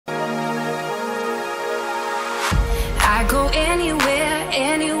I go anywhere,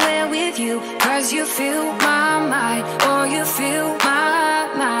 anywhere with you, 'cause you fill my mind, oh, you fill my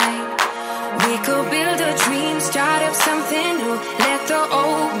mind. We could build a dream, start up something new. Let the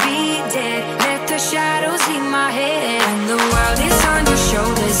old be dead, let the shadows leave my head. When the world is on your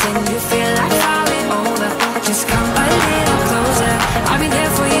shoulders and you feel like falling over, just come a little closer. I'll be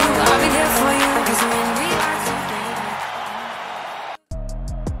there for you, I'll be there for you, 'cause when we are together.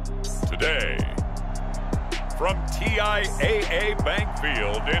 Today, from TIAA Bank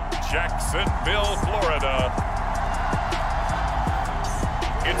Field in Jacksonville, Florida,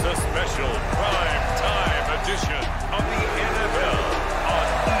 it's a special prime time edition of the NFL on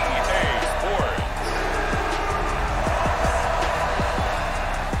EA Sports.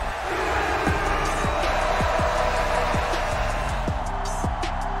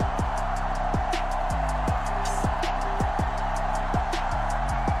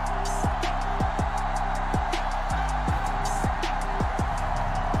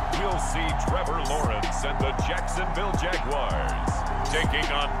 We'll see Trevor Lawrence and the Jacksonville Jaguars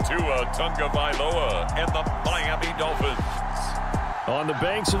taking on Tua Tagovailoa and the Miami Dolphins. On the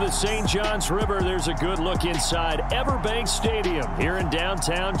banks of the St. Johns River, there's a good look inside Everbank Stadium here in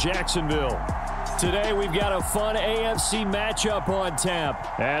downtown Jacksonville. Today, we've got a fun AFC matchup on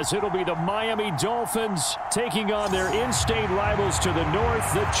tap, as it'll be the Miami Dolphins taking on their in-state rivals to the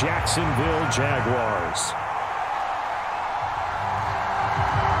north, the Jacksonville Jaguars.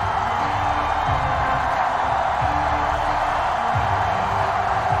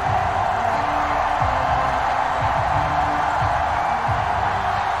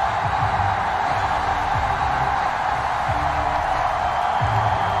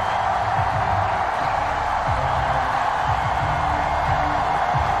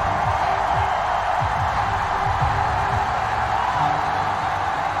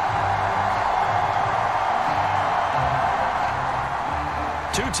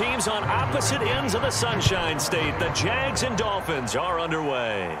 Two teams on opposite ends of the Sunshine State. The Jags and Dolphins are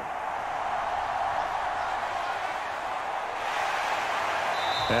underway.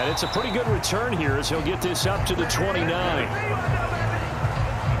 And it's a pretty good return here as he'll get this up to the 29.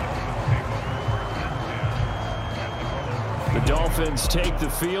 The Dolphins take the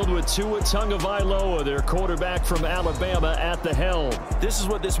field with Tua Tagovailoa, their quarterback from Alabama, at the helm. This is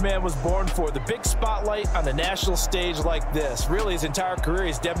what this man was born for, the big spotlight on the national stage like this. Really, his entire career,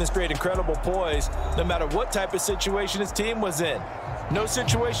 he's demonstrated incredible poise no matter what type of situation his team was in. No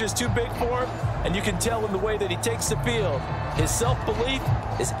situation is too big for him, and you can tell in the way that he takes the field. His self-belief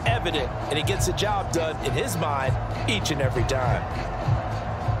is evident, and he gets the job done in his mind each and every time.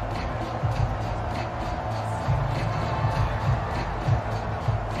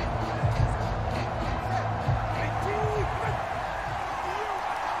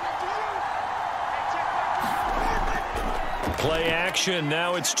 Play action,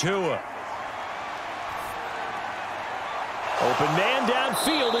 now it's Tua. Open man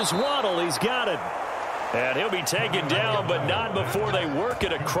downfield is Waddle, he's got it. And he'll be taken down, but not before they work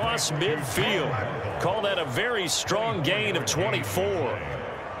it across midfield. Call that a very strong gain of 24.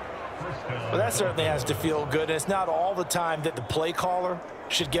 Well, that certainly has to feel good, and it's not all the time that the play caller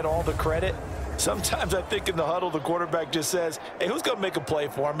should get all the credit. Sometimes I think in the huddle, the quarterback just says, hey, who's going to make a play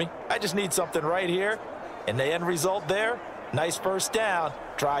for me? I just need something right here. And the end result there, nice first down.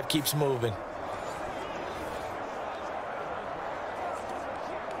 Drive keeps moving.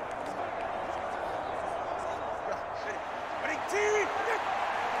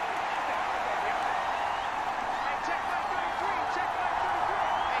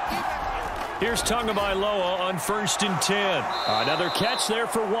 Here's Tagovailoa on 1st and 10. Another catch there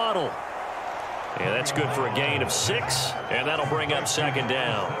for Waddle. Yeah, that's good for a gain of 6, and that'll bring up 2nd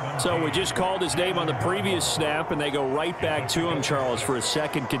down. So we just called his name on the previous snap, and they go right back to him, Charles, for a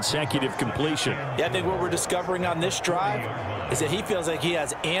 2nd consecutive completion. Yeah, I think what we're discovering on this drive is that he feels like he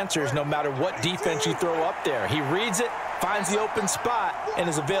has answers no matter what defense you throw up there. He reads it, finds the open spot, and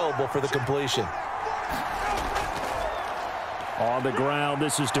is available for the completion. On the ground,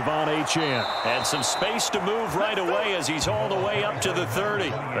 this is Devon Achane. And some space to move right away as he's all the way up to the 30.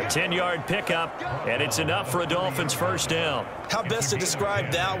 A 10-yard pickup, and it's enough for a Dolphins 1st down. How best to describe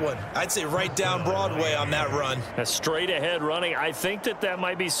that one? I'd say right down Broadway on that run. A straight-ahead running. I think that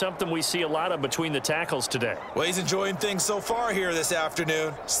might be something we see a lot of between the tackles today. Well, he's enjoying things so far here this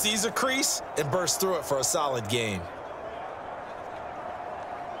afternoon. Sees a crease and bursts through it for a solid gain.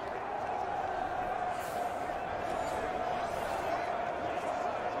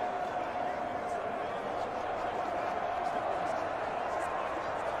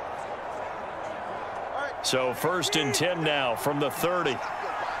 So 1st and 10 now from the 30.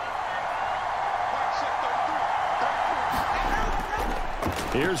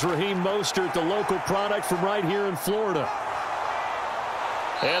 Here's Raheem Mostert, the local product from right here in Florida.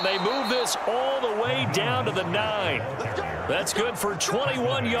 And they move this all the way down to the 9. That's good for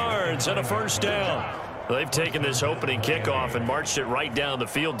 21 yards and a first down. They've taken this opening kickoff and marched it right down the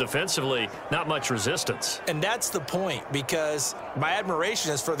field defensively. Not much resistance. And that's the point, because my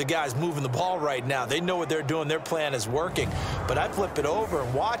admiration is for the guys moving the ball right now. They know what they're doing. Their plan is working. But I flip it over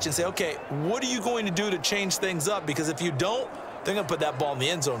and watch and say, okay, what are you going to do to change things up? Because if you don't, they're going to put that ball in the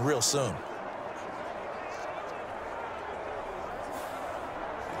end zone real soon.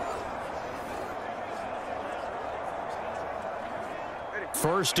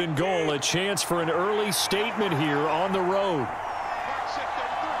 First and goal, a chance for an early statement here on the road.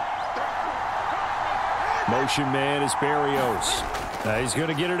 Motion man is Barrios. He's going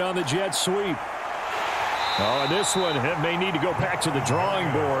to get it on the jet sweep. Oh, and this one may need to go back to the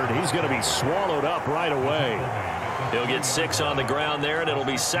drawing board. He's going to be swallowed up right away. He'll get 6 on the ground there, and it'll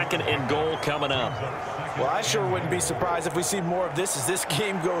be second and goal coming up. Well, I sure wouldn't be surprised if we see more of this as this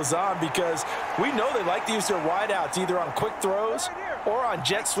game goes on, because we know they like to use their wideouts either on quick throws or on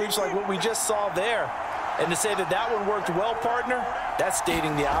jet sweeps like what we just saw there. And to say that that one worked well, partner, that's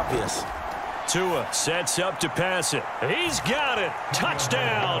stating the obvious. Tua sets up to pass it. He's got it.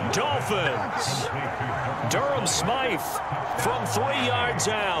 Touchdown, Dolphins. Durham Smythe from 3 yards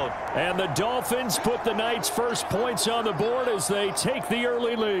out. And the Dolphins put the night's first points on the board as they take the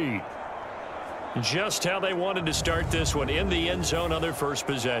early lead. Just how they wanted to start this one, in the end zone on their first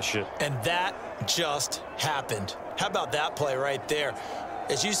possession. And that just happened. How about that play right there?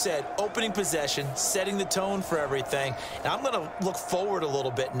 As you said, opening possession, setting the tone for everything. And I'm going to look forward a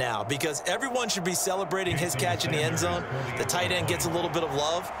little bit now, because everyone should be celebrating his catch in the end zone. The tight end gets a little bit of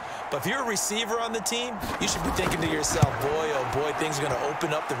love. But if you're a receiver on the team, you should be thinking to yourself, boy, oh boy, things are going to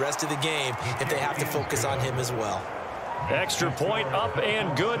open up the rest of the game if they have to focus on him as well. Extra point up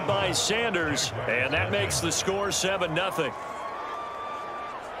and good by Sanders, and that makes the score 7-0.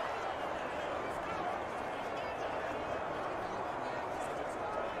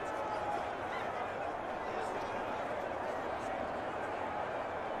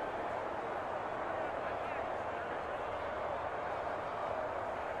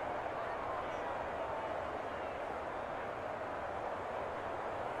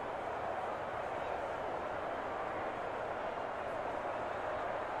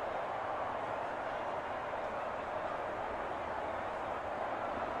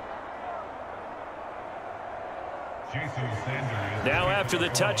 Now after the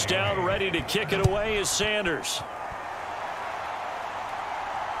touchdown, ready to kick it away is Sanders.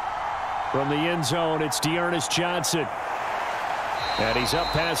 From the end zone, it's Dearness Johnson. And he's up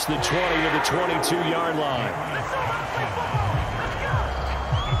past the 20 to the 22-yard line.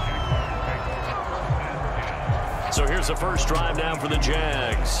 So here's the first drive now for the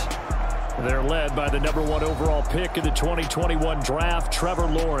Jags. They're led by the #1 overall pick in the 2021 draft, Trevor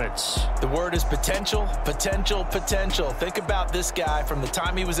Lawrence. The word is potential, potential, potential. Think about this guy from the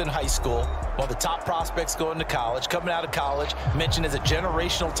time he was in high school, one of the top prospects going to college, coming out of college, mentioned as a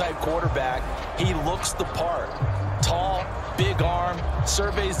generational type quarterback. He looks the part. Tall, big arm,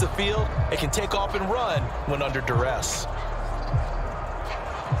 surveys the field, and can take off and run when under duress.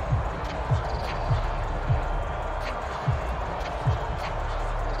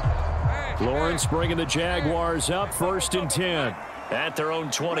 Lawrence bringing the Jaguars up, 1st and 10 at their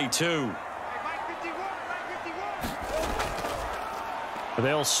own 22.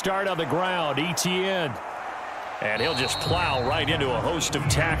 They'll start on the ground, ETN. And he'll just plow right into a host of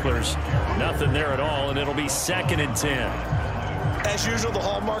tacklers. Nothing there at all, and it'll be 2nd and 10. As usual, the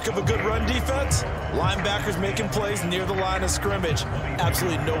hallmark of a good run defense, linebackers making plays near the line of scrimmage.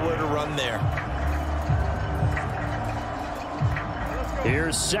 Absolutely nowhere to run there.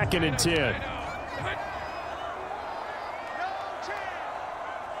 Here's 2nd and 10.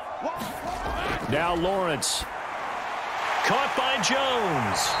 Now Lawrence. Caught by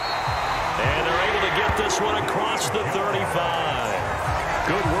Jones. And they're able to get this one across the 35.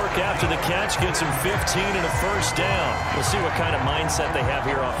 Good work after the catch. Gets him 15 and a first down. We'll see what kind of mindset they have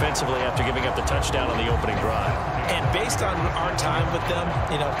here offensively after giving up the touchdown on the opening drive. And based on our time with them,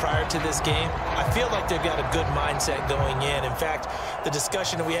 prior to this game, I feel like they've got a good mindset going in. In fact, the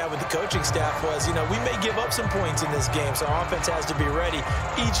discussion that we had with the coaching staff was, we may give up some points in this game, so our offense has to be ready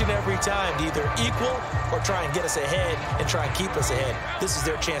each and every time to either equal or try and get us ahead and try and keep us ahead. This is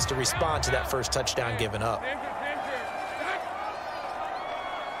their chance to respond to that first touchdown given up.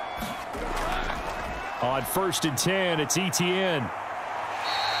 On 1st and 10, it's ETN.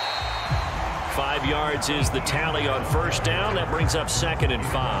 5 yards is the tally on first down. That brings up 2nd and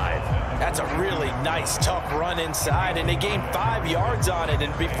 5. That's a really nice, tough run inside, and they gained 5 yards on it.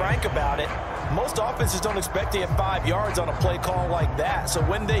 And to be frank about it, most offenses don't expect to get 5 yards on a play call like that. So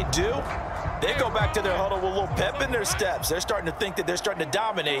when they do, they go back to their huddle with a little pep in their steps. They're starting to think that they're starting to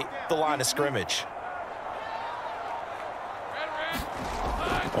dominate the line of scrimmage.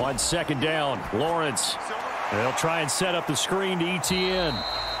 On second down, Lawrence. They'll try and set up the screen to ETN.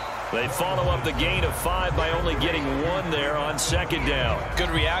 They follow up the gain of 5 by only getting 1 there on second down. Good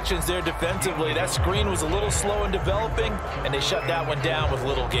reactions there defensively. That screen was a little slow in developing, and they shut that one down with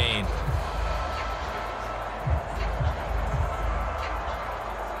little gain.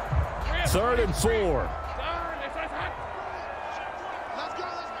 Third and 4.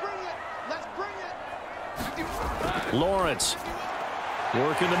 Lawrence.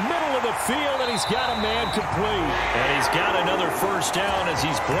 Work in the middle of the field, and he's got a man complete. And he's got another first down as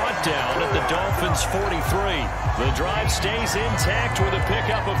he's brought down at the Dolphins' 43. The drive stays intact with a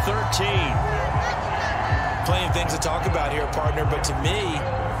pickup of 13. Plenty of things to talk about here, partner, but to me,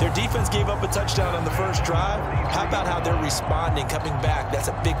 their defense gave up a touchdown on the first drive. How about how they're responding, coming back? That's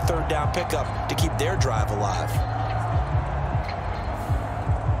a big third down pickup to keep their drive alive.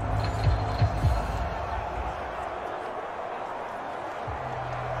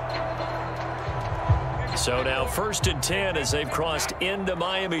 So now 1st and 10 as they've crossed into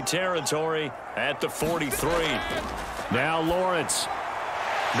Miami territory at the 43. Now Lawrence.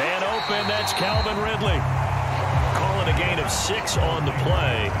 Man open, that's Calvin Ridley. Calling a gain of 6 on the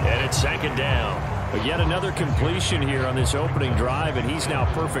play, and it's second down. But yet another completion here on this opening drive, and he's now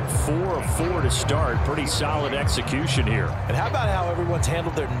perfect 4 of 4 to start. Pretty solid execution here. And how about how everyone's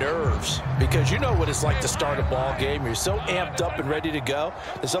handled their nerves? Because you know what it's like to start a ball game. You're so amped up and ready to go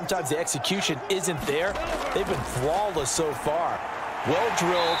that sometimes the execution isn't there. They've been flawless so far. Well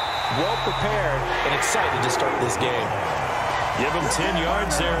drilled, well prepared, and excited to start this game. Give him 10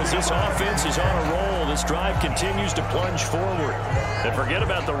 yards there as this offense is on a roll. This drive continues to plunge forward. And forget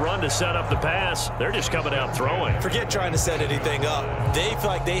about the run to set up the pass. They're just coming out throwing. Forget trying to set anything up. They feel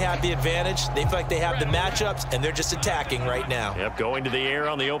like they have the advantage. They feel like they have the matchups, and they're just attacking right now. Yep, going to the air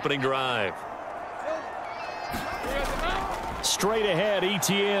on the opening drive. Straight ahead,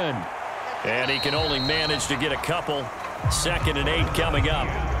 ETN. And he can only manage to get a couple. 2nd and 8 coming up.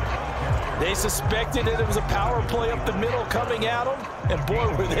 They suspected it was a power play up the middle coming at them, and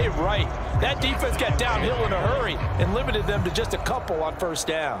boy, were they right. That defense got downhill in a hurry and limited them to just a couple on first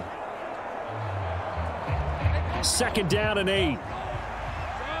down. 2nd down and 8.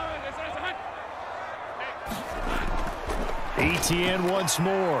 ETN once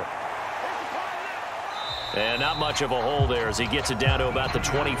more. And not much of a hole there as he gets it down to about the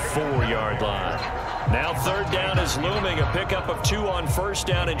 24-yard line. Now 3rd down is looming. A pickup of 2 on first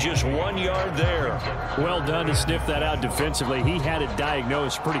down and just 1 yard there. Well done to sniff that out defensively. He had it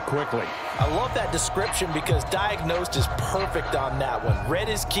diagnosed pretty quickly. I love that description because diagnosed is perfect on that one. Read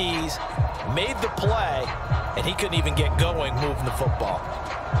his keys, made the play, and he couldn't even get going moving the football.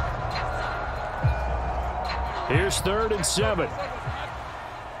 Here's 3rd and 7.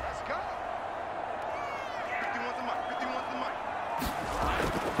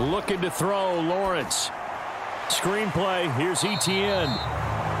 Looking to throw, Lawrence. Screenplay, here's ETN.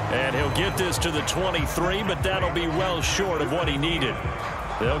 And he'll get this to the 23, but that'll be well short of what he needed.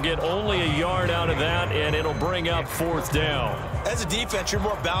 They'll get only a yard out of that, and it'll bring up 4th down. As a defense, you're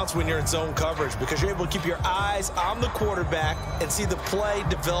more balanced when you're in zone coverage because you're able to keep your eyes on the quarterback and see the play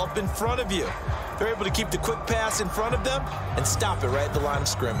develop in front of you. They're able to keep the quick pass in front of them and stop it right at the line of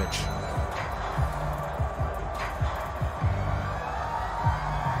scrimmage.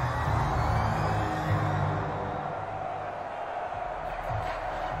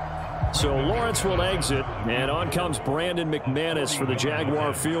 So Lawrence will exit, and on comes Brandon McManus for the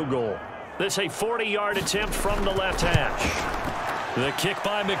Jaguar field goal. This a 40-yard attempt from the left hash. The kick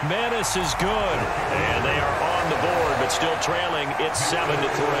by McManus is good, and they are on the board, but still trailing. It's 7-3.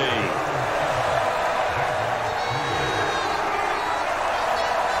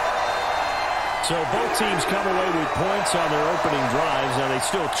 So both teams come away with points on their opening drives. Now they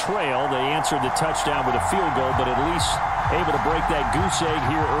still trail. They answered the touchdown with a field goal, but at least able to break that goose egg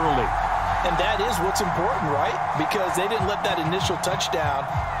here early. And that is what's important, right? Because they didn't let that initial touchdown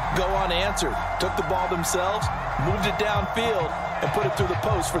go unanswered. Took the ball themselves, moved it downfield, and put it through the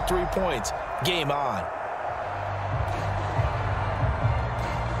post for 3 points. Game on.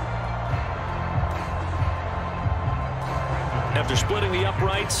 After splitting the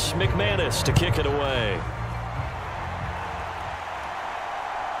uprights, McManus to kick it away.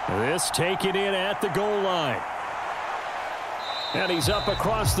 This taken in at the goal line. And he's up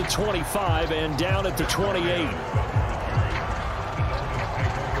across the 25 and down at the 28.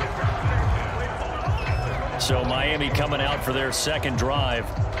 So Miami coming out for their second drive.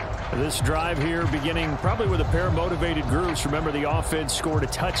 This drive here beginning probably with a pair of motivated groups. Remember, the offense scored a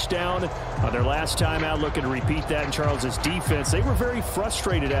touchdown on their last time out, looking to repeat that in Charles's defense. They were very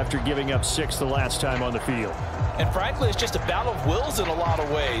frustrated after giving up 6 the last time on the field. And frankly, it's just a battle of wills in a lot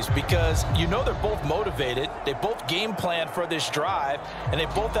of ways because you know they're both motivated. They both game plan for this drive, and they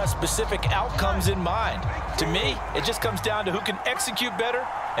both have specific outcomes in mind. To me, it just comes down to who can execute better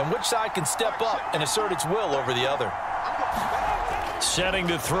and which side can step up and assert its will over the other. Setting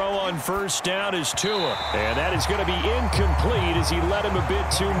to throw on first down is Tua. And that is going to be incomplete as he led him a bit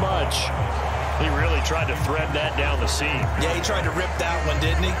too much. He really tried to thread that down the seam. Yeah, he tried to rip that one,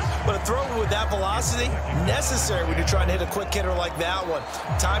 didn't he? But a throw with that velocity, necessary when you're trying to hit a quick hitter like that one.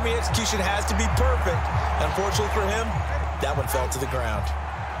 Timing execution has to be perfect. Unfortunately for him, that one fell to the ground.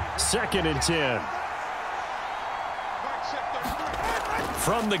 2nd and 10.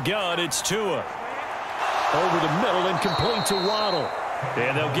 From the gun, it's Tua. Over the middle and complete to Waddle.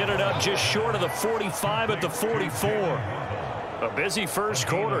 And they'll get it up just short of the 45 at the 44. A busy first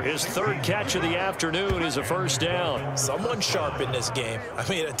quarter. His 3rd catch of the afternoon is a first down. Someone sharp in this game. I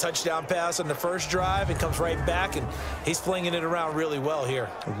mean, a touchdown pass on the first drive. It comes right back, and he's flinging it around really well here.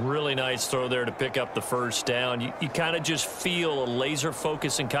 Really nice throw there to pick up the first down. You kind of just feel a laser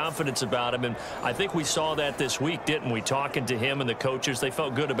focus and confidence about him, and I think we saw that this week, didn't we? Talking to him and the coaches, they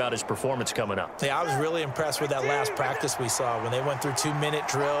felt good about his performance coming up. Yeah, I was really impressed with that last practice we saw when they went through 2-minute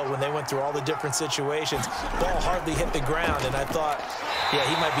drill, when they went through all the different situations. Ball hardly hit the ground, and I thought, yeah,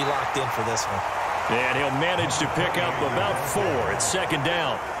 he might be locked in for this one. And he'll manage to pick up about 4. It's 2nd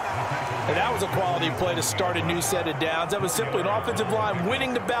down. And that was a quality play to start a new set of downs. That was simply an offensive line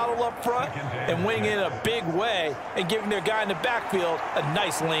winning the battle up front and winning it in a big way and giving their guy in the backfield a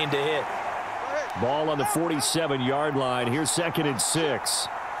nice lane to hit. Ball on the 47-yard line. Here's 2nd and 6.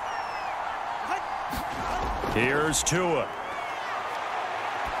 Here's Tua.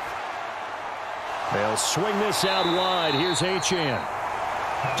 They'll swing this out wide. Here's Achane.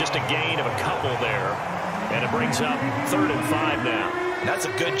 Just a gain of a couple there. And it brings up 3rd and 5 now. That's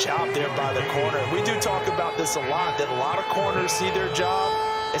a good job there by the corner. We do talk about this a lot, that a lot of corners see their job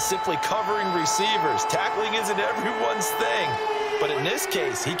as simply covering receivers. Tackling isn't everyone's thing. But in this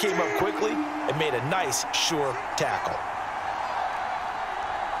case, he came up quickly and made a nice, sure tackle.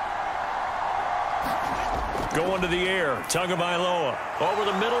 Going to the air, Tagovailoa. Over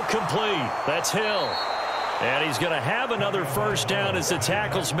the middle, complete. That's Hill. And he's going to have another first down as the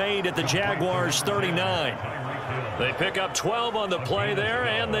tackle's made at the Jaguars' 39. They pick up 12 on the play there,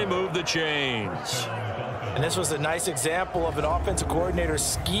 and they move the chains. And this was a nice example of an offensive coordinator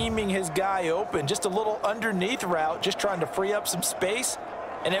scheming his guy open. Just a little underneath route, just trying to free up some space,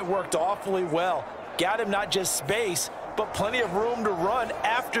 and it worked awfully well. Got him not just space, but plenty of room to run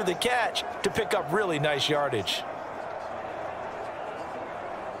after the catch to pick up really nice yardage.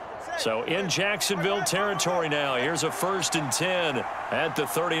 So in Jacksonville territory now. Here's a 1st and 10 at the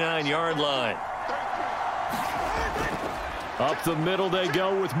 39-yard line. Up the middle they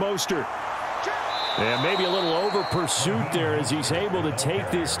go with Mostert. And maybe a little over pursuit there as he's able to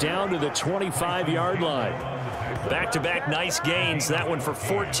take this down to the 25-yard line. Back-to-back nice gains. That one for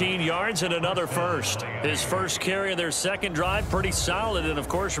 14 yards and another first. His first carry of their second drive, pretty solid. And, of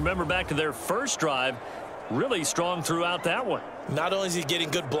course, remember back to their first drive, really strong throughout that one. Not only is he getting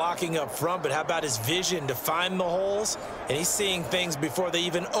good blocking up front, but how about his vision to find the holes? And he's seeing things before they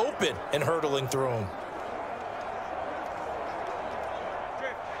even open and hurdling through them.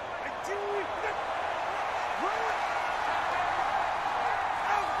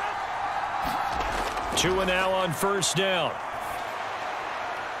 Tua now on first down.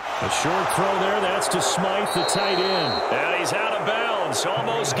 A short throw there. That's to Smythe, the tight end. And he's out of bounds.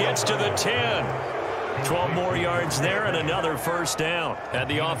 Almost gets to the 10. 12 more yards there and another first down. Had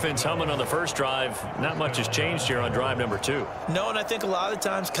the offense humming on the first drive. Not much has changed here on drive number 2. No, and I think a lot of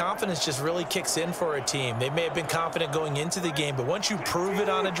times confidence just really kicks in for a team. They may have been confident going into the game, but once you prove it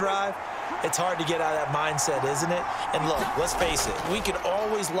on a drive, it's hard to get out of that mindset, isn't it? And look, let's face it, we can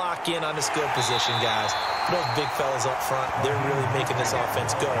always lock in on the skill position, guys. Those big fellas up front, they're really making this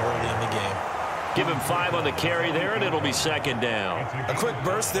offense go early in the game. Give him 5 on the carry there, and it'll be second down. A quick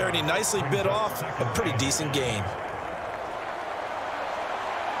burst there, and he nicely bit off a pretty decent gain.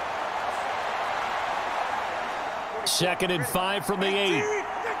 Second and 5 from the 8.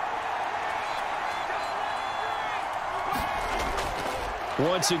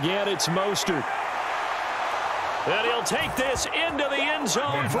 Once again, it's Mostert. And he'll take this into the end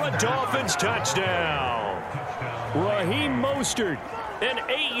zone for a Dolphins touchdown. Raheem Mostert, an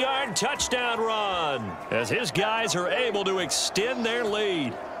 8-yard touchdown run, as his guys are able to extend their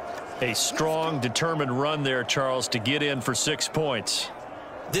lead. A strong, determined run there, Charles, to get in for 6 points.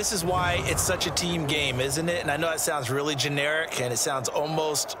 This is why it's such a team game, isn't it? And I know it sounds really generic and it sounds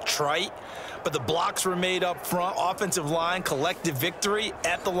almost trite, but the blocks were made up front, offensive line, collective victory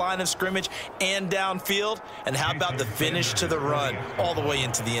at the line of scrimmage and downfield. And how about the finish to the run all the way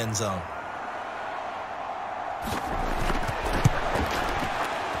into the end zone?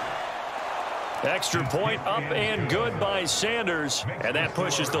 Extra point up and good by Sanders, and that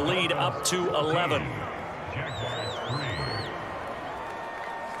pushes the lead up to 11.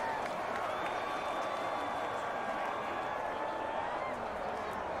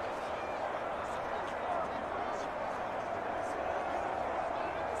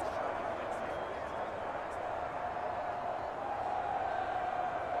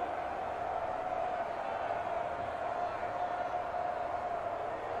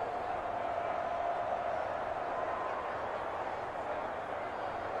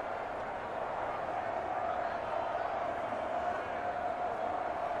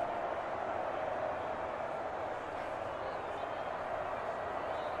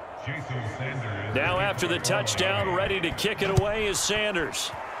 Now after the touchdown, ready to kick it away is Sanders.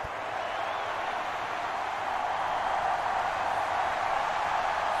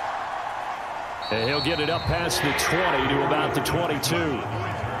 And he'll get it up past the 20 to about the 22.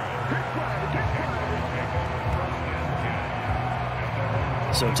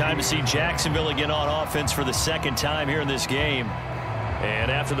 So time to see Jacksonville again on offense for the second time here in this game.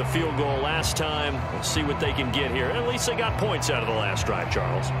 And after the field goal last time, we'll see what they can get here. At least they got points out of the last drive,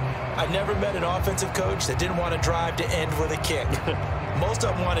 Charles. I've never met an offensive coach that didn't want to drive to end with a kick. Most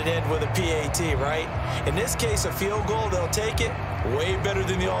of them wanted to end with a PAT, right? In this case, a field goal, they'll take it. Way better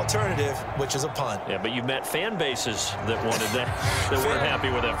than the alternative, which is a punt. Yeah, but you've met fan bases that wanted that, that weren't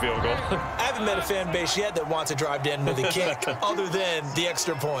happy with that field goal. I haven't met a fan base yet that wants to drive to end with a kick other than the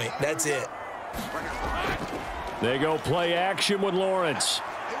extra point. That's it. They go play action with Lawrence.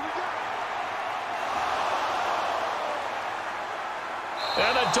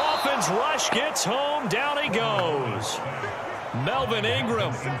 And the Dolphins rush gets home. Down he goes. Melvin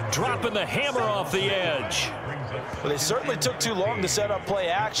Ingram dropping the hammer off the edge. Well, they certainly took too long to set up play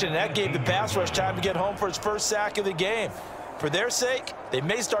action. That gave the pass rush time to get home for his first sack of the game. For their sake, they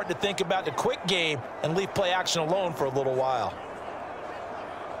may start to think about the quick game and leave play action alone for a little while.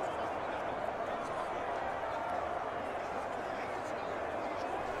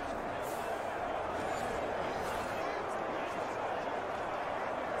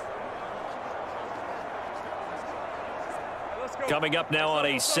 Coming up now on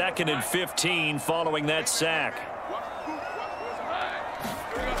a 2nd and 15 following that sack.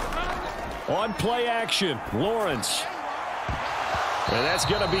 On play action, Lawrence. And that's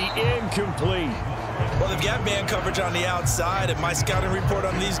going to be incomplete. Well, they've got man coverage on the outside, and my scouting report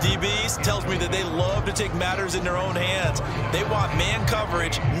on these DBs tells me that they love to take matters in their own hands. They want man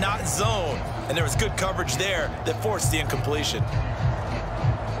coverage, not zone. And there was good coverage there that forced the incompletion.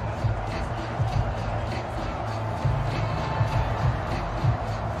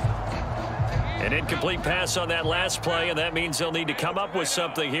 An incomplete pass on that last play, and that means they'll need to come up with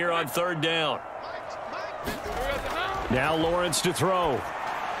something here on 3rd down. Now Lawrence to throw.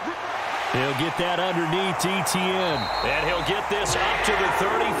 He'll get that underneath Etienne. And he'll get this up to the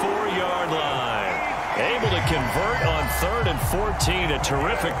 34-yard line. Able to convert on 3rd and 14. A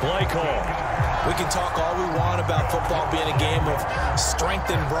terrific play call. We can talk all we want about football being a game of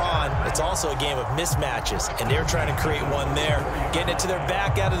strength and brawn. It's also a game of mismatches, and they're trying to create one there, getting it to their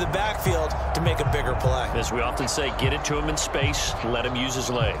back out of the backfield to make a bigger play. As we often say, get it to him in space, let him use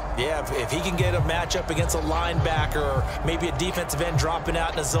his leg. Yeah, if he can get a matchup against a linebacker or maybe a defensive end dropping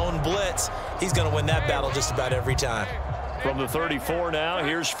out in a zone blitz, he's going to win that battle just about every time. From the 34 now,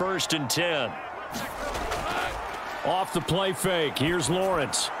 here's 1st and 10. Off the play fake, here's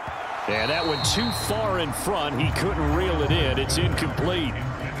Lawrence. And that went too far in front. He couldn't reel it in. It's incomplete.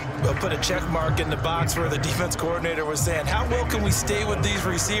 We'll put a check mark in the box where the defense coordinator was saying, how well can we stay with these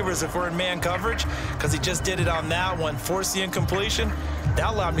receivers if we're in man coverage? Because he just did it on that one, forced the incompletion.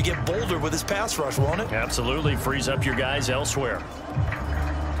 That allowed him to get bolder with his pass rush, won't it? Absolutely. Frees up your guys elsewhere.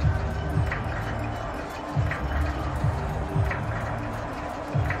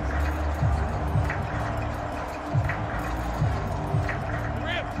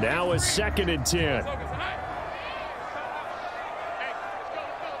 Now a 2nd and 10.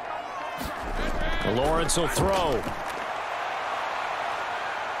 Lawrence will throw.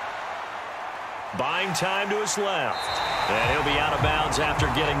 Buying time to his left. And he'll be out of bounds after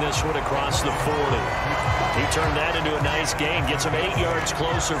getting this one across the 40. He turned that into a nice gain. Gets him 8 yards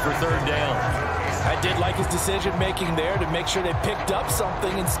closer for 3rd down. I did like his decision-making there to make sure they picked up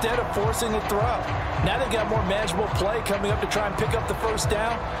something instead of forcing a throw. Now they've got more manageable play coming up to try and pick up the first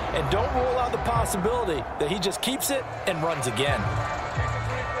down, and don't rule out the possibility that he just keeps it and runs again.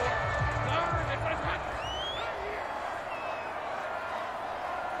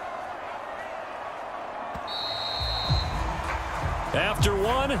 After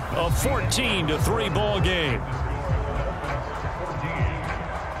one, a 14-3 ball game.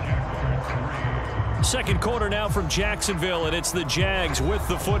 Second quarter now from Jacksonville, and it's the Jags with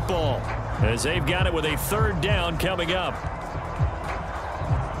the football as they've got it with a third down coming up.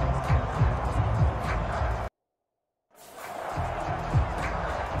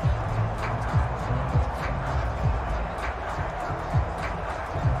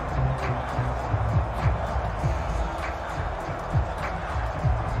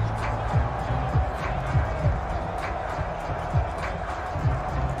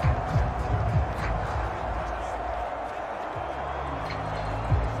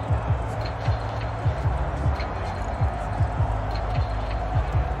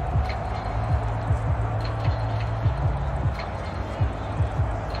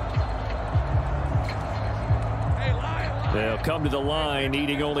 They'll come to the line,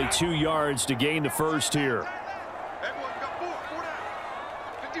 needing only 2 yards to gain the first here.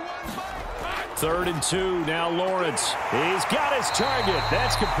 3rd and 2, now Lawrence. He's got his target.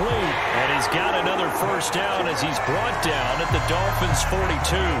 That's complete. And he's got another first down as he's brought down at the Dolphins'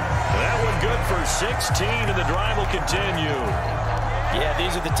 42. That one good for 16, and the drive will continue. Yeah,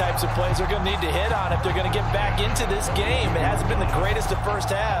 these are the types of plays they're going to need to hit on if they're going to get back into this game. It hasn't been the greatest of first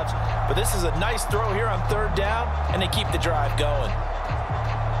halves, but this is a nice throw here on 3rd down, and they keep the drive going.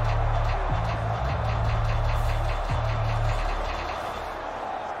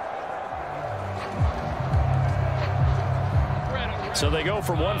 So they go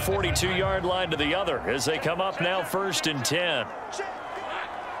from one 42-yard line to the other as they come up now 1st and 10.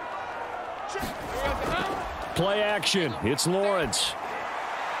 Play action. It's Lawrence.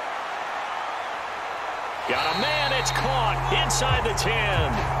 Got a man. It's caught inside the 10.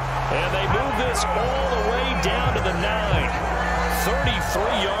 And they move this all the way down to the 9. 33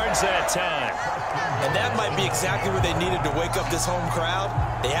 yards that time. And that might be exactly what they needed to wake up this home crowd.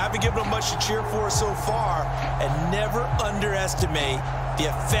 They haven't given them much to cheer for so far, and never underestimate the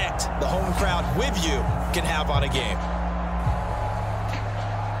effect the home crowd with you can have on a game.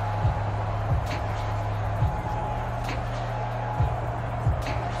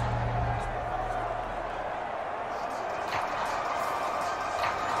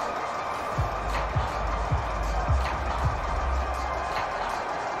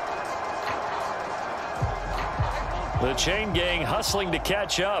 The chain gang hustling to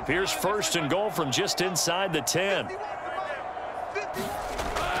catch up. Here's 1st and goal from just inside the 10.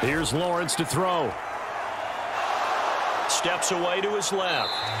 Here's Lawrence to throw. Steps away to his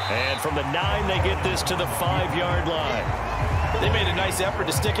left. And from the 9, they get this to the 5-yard line. They made a nice effort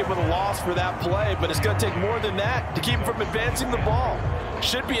to stick it with a loss for that play, but it's going to take more than that to keep him from advancing the ball.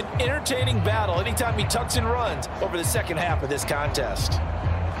 Should be an entertaining battle anytime he tucks and runs over the second half of this contest.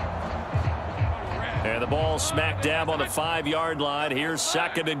 And the ball smack dab on the 5-yard line. Here's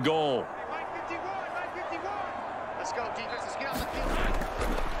 2nd and goal. Let's go, defense. Let's get on the field.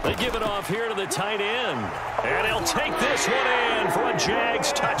 They give it off here to the tight end. And he'll take this one in for a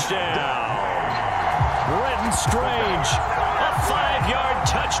Jags touchdown. Brenton Strange, a 5-yard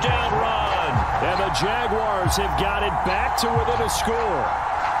touchdown run. And the Jaguars have got it back to within a score.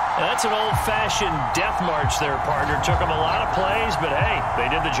 That's an old-fashioned death march there, partner. Took them a lot of plays, but, hey, they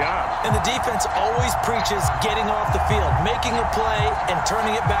did the job. And the defense always preaches getting off the field, making a play, and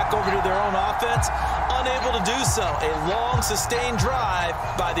turning it back over to their own offense. Unable to do so. A long, sustained drive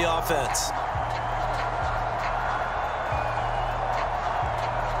by the offense.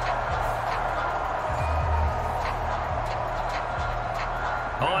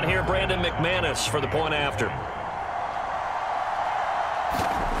 On here, Brandon McManus for the point after.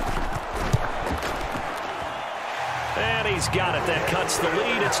 And he's got it. That cuts the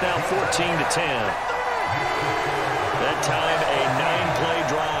lead. It's now 14-10. That time a 9-play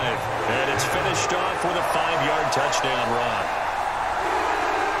drive. And it's finished off with a 5-yard touchdown run.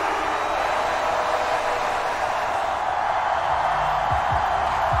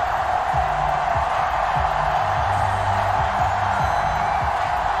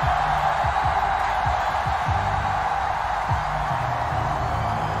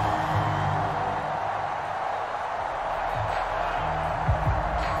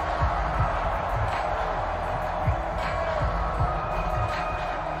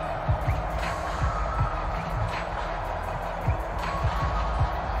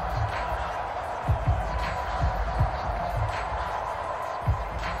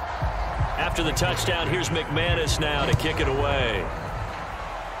 After the touchdown, here's McManus now to kick it away.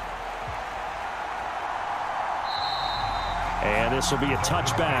 And this will be a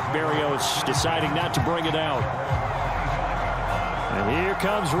touchback. Berrios deciding not to bring it out. And here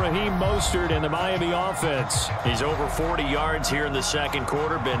comes Raheem Mostert and the Miami offense. He's over 40 yards here in the second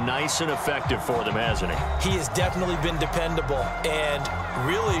quarter. Been nice and effective for them, hasn't he? He has definitely been dependable, and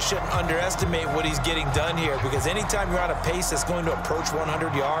really shouldn't underestimate what he's getting done here, because anytime you're on a pace that's going to approach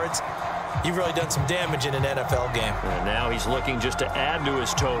 100 yards, you've really done some damage in an NFL game. And now he's looking just to add to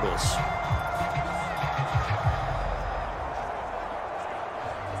his totals.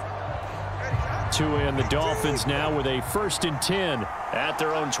 Tua and the Dolphins now with a 1st and 10 at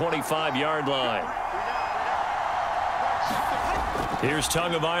their own 25-yard line. Here's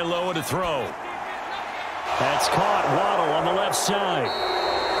Tagovailoa to throw. That's caught. Waddle on the left side.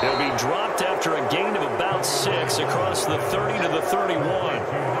 He'll be dropped after a gain of about 6 across the 30 to the 31.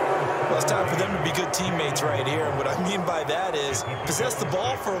 Well, it's time for them to be good teammates right here. And what I mean by that is possess the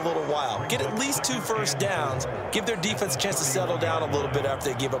ball for a little while. Get at least 2 first downs. Give their defense a chance to settle down a little bit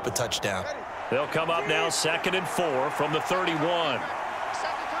after they give up a touchdown. They'll come up now 2nd and 4 from the 31.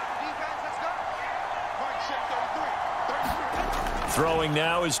 Throwing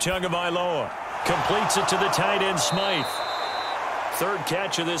now is Tagovailoa. Completes it to the tight end, Smythe. 3rd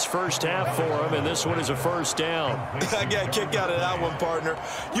catch of this first half for him, and this one is a 1st down. I got a kick out of that one, partner.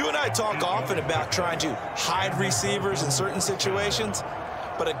 You and I talk often about trying to hide receivers in certain situations,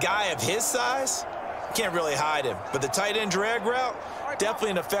 but a guy of his size, can't really hide him. But the tight end drag route,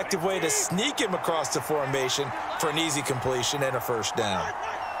 definitely an effective way to sneak him across the formation for an easy completion and a 1st down.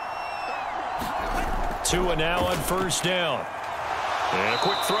 Tua now on 1st down. And a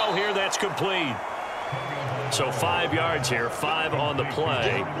quick throw here, that's complete. So 5 yards here, 5 on the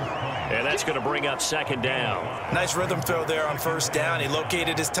play. And that's going to bring up 2nd down. Nice rhythm throw there on 1st down. He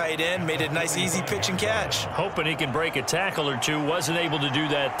located his tight end, made it a nice easy pitch and catch. Hoping he can break a tackle or two. Wasn't able to do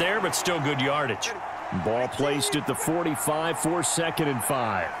that there, but still good yardage. Ball placed at the 45 for 2nd and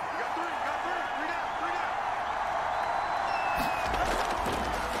 5.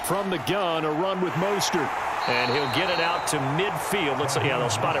 From the gun, a run with Mostert. And he'll get it out to midfield. Looks like, yeah, they'll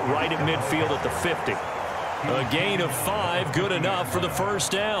spot it right at midfield at the 50. A gain of 5, good enough for the 1st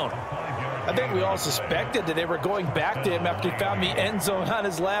down. I think we all suspected that they were going back to him after he found the end zone on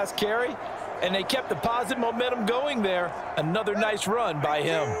his last carry, and they kept the positive momentum going there. Another nice run by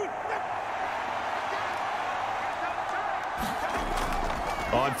him.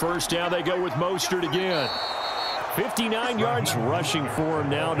 On 1st down, they go with Mostert again. 59 yards rushing for him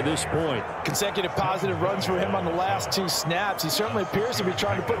now to this point. Consecutive positive runs for him on the last 2 snaps. He certainly appears to be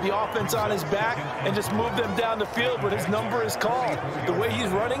trying to put the offense on his back and just move them down the field, but his number is called. The way he's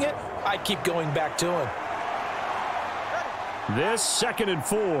running it, I keep going back to him. This 2nd and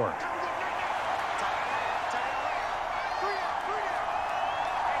 4.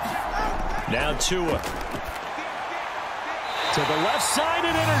 Now Tua. To the left side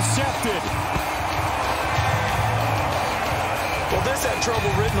and intercepted. Well, this had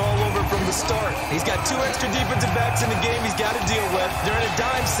trouble written all over from the start. He's got 2 extra defensive backs in the game he's got to deal with. They're in a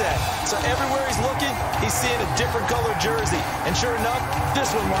dime set. So everywhere he's looking, he's seeing a different color jersey. And sure enough,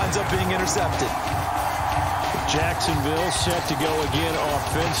 this one winds up being intercepted. Jacksonville set to go again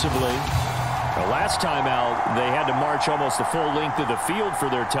offensively. The last time out, they had to march almost the full length of the field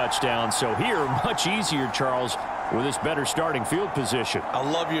for their touchdown. So here, much easier, Charles, with this better starting field position. I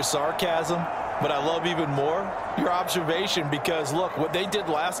love your sarcasm, but I love even more your observation, because, look, what they did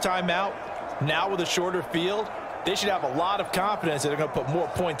last time out, now with a shorter field, they should have a lot of confidence that they're going to put more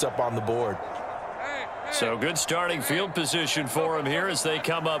points up on the board. So good starting field position for them here as they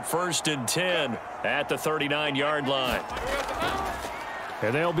come up 1st and 10 at the 39-yard line.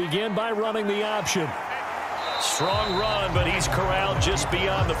 And they'll begin by running the option. Strong run, but he's corralled just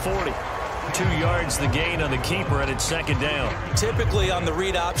beyond the 40. 2 yards the gain on the keeper, and it's 2nd down. Typically on the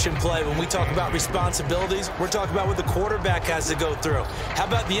read option play, when we talk about responsibilities, we're talking about what the quarterback has to go through. How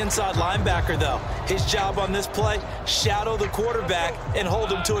about the inside linebacker, though? His job on this play, shadow the quarterback and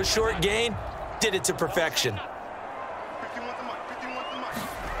hold him to a short gain. Did it to perfection.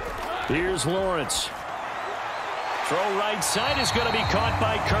 Here's Lawrence. Throw right side is going to be caught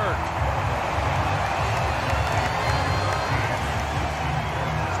by Kirk.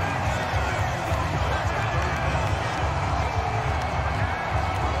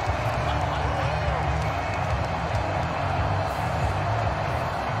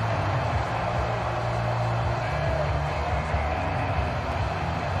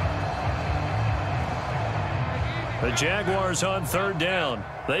 The Jaguars on 3rd down.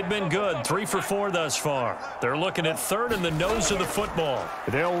 They've been good, 3 for 4 thus far. They're looking at third in the nose of the football.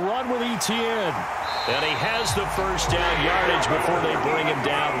 They'll run with Etienne. And he has the first down yardage before they bring him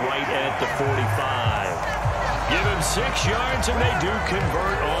down right at the 45. Give him 6 yards, and they do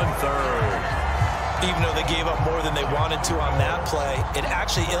convert on third. Even though they gave up more than they wanted to on that play, it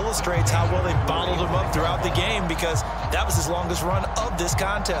actually illustrates how well they bottled him up throughout the game, because that was his longest run of this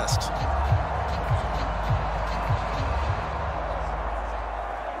contest.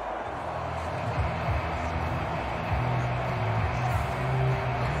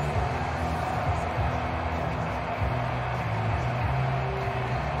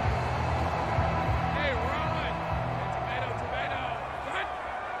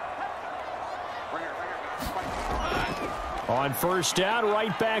 On first down,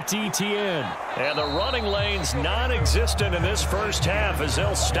 right back to Etienne. And the running lane's non-existent in this first half as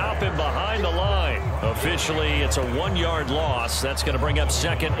they'll stop him behind the line. Officially, it's a 1-yard loss. That's going to bring up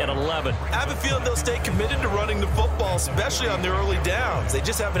 2nd and 11. I have a feeling they'll stay committed to running the football, especially on their early downs. They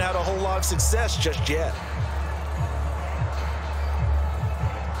just haven't had a whole lot of success just yet.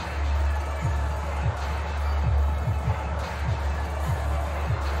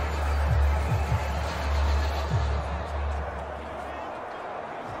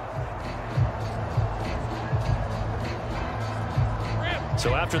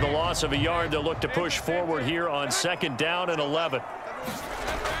 So after the loss of a yard, they'll look to push forward here on 2nd down and 11.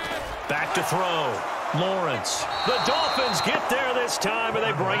 Back to throw. Lawrence. The Dolphins get there this time, and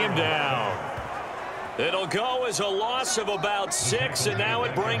they bring him down. It'll go as a loss of about 6, and now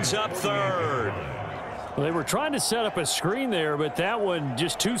it brings up third. Well, they were trying to set up a screen there, but that one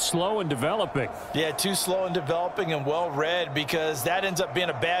just too slow in developing. Yeah, too slow in developing and well read, because that ends up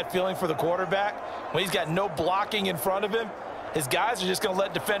being a bad feeling for the quarterback. When he's got no blocking in front of him, his guys are just going to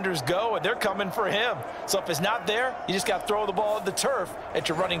let defenders go, and they're coming for him. So if it's not there, you just got to throw the ball at the turf at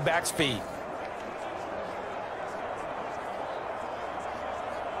your running back's feet.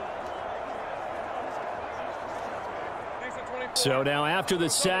 So now after the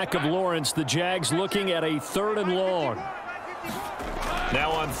sack of Lawrence, the Jags looking at a 3rd and long.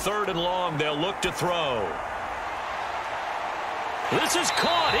 Now on 3rd and long, they'll look to throw. This is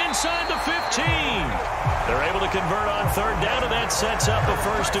caught inside the 15. They're able to convert on 3rd down, and that sets up a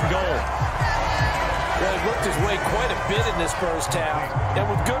 1st and goal. Well, he looked his way quite a bit in this first half, and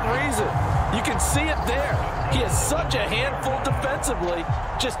with good reason. You can see it there. He is such a handful defensively,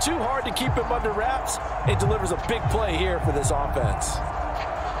 just too hard to keep him under wraps, and delivers a big play here for this offense.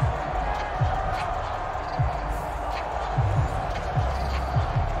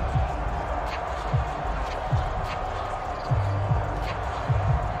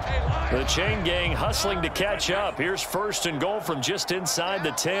 The chain gang hustling to catch up. Here's 1st and goal from just inside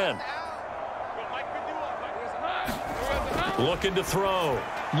the 10. Looking to throw.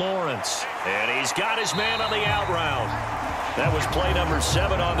 Lawrence. And he's got his man on the out route. That was play number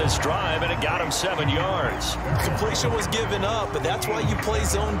 7 on this drive, and it got him 7 yards. Completion was given up, but that's why you play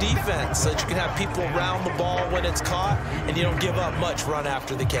zone defense, so that you can have people around the ball when it's caught, and you don't give up much run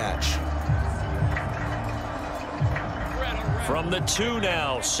after the catch. From the 2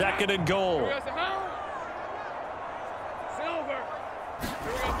 now, 2nd and goal.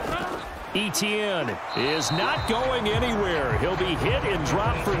 Etienne is not going anywhere. He'll be hit and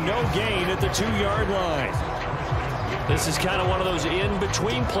dropped for no gain at the 2-yard line. This is kind of one of those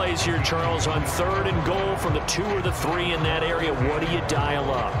in-between plays here, Charles, on 3rd and goal from the 2 or the 3 in that area. What do you dial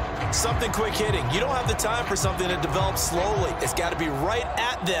up? Something quick hitting. You don't have the time for something that develops slowly. It's got to be right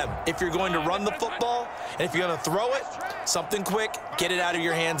at them if you're going to run the football. And if you're going to throw it, something quick, get it out of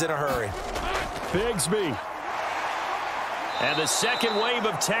your hands in a hurry. Bigsby. And the second wave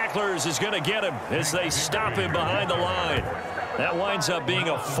of tacklers is going to get him as they stop him behind the line. That winds up being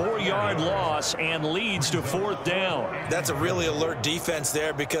a 4-yard loss and leads to 4th down. That's a really alert defense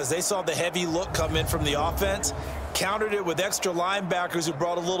there, because they saw the heavy look come in from the offense, countered it with extra linebackers who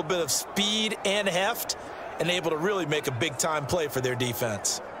brought a little bit of speed and heft, and able to really make a big-time play for their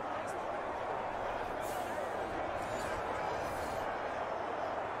defense.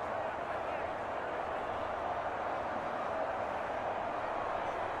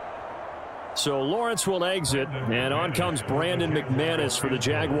 So Lawrence will exit, and on comes Brandon McManus for the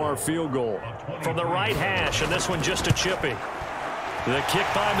Jaguar field goal. From the right hash, and this one just a chippy. The kick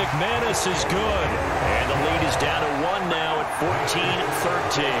by McManus is good. And the lead is down to 1 now at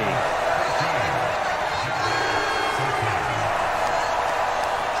 14-13.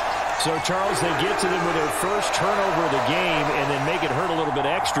 So, Charles, they get to them with their first turnover of the game and then make it hurt a little bit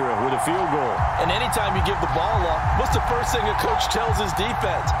extra with a field goal. And anytime you give the ball up, what's the first thing a coach tells his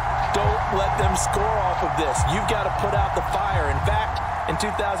defense? Don't let them score off of this. You've got to put out the fire. In fact, In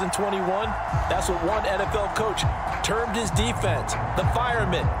 2021, that's what one NFL coach termed his defense. The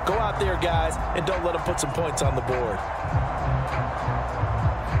firemen. Go out there, guys, and don't let them put some points on the board.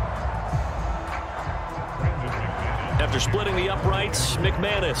 After splitting the uprights,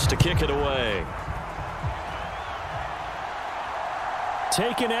 McManus to kick it away.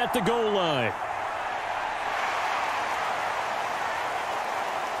 Taken at the goal line.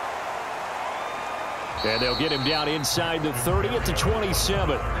 And they'll get him down inside the 30 at the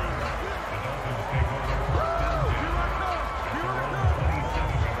 27.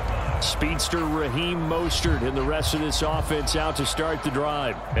 Speedster Raheem Mostert and the rest of this offense out to start the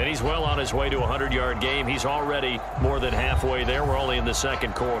drive. And he's well on his way to a 100-yard game. He's already more than halfway there. We're only in the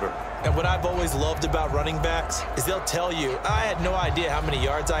second quarter. And what I've always loved about running backs is they'll tell you, I had no idea how many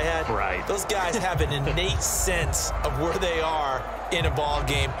yards I had. Right. Those guys have an innate sense of where they are in a ball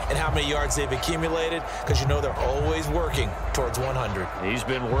game and how many yards they've accumulated, because you know they're always working towards 100. He's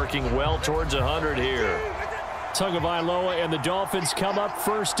been working well towards 100 here. Tagovailoa and the Dolphins come up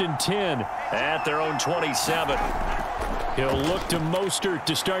 1st and 10 at their own 27. He'll look to Mostert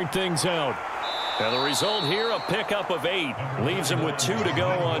to start things out. And the result here, a pickup of 8. Leaves him with 2 to go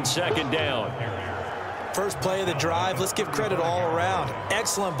on 2nd down. First play of the drive, let's give credit all around.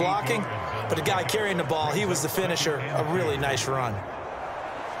 Excellent blocking, but the guy carrying the ball, he was the finisher. A really nice run.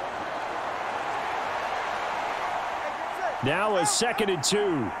 Now a 2nd and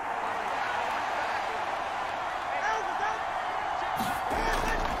 2.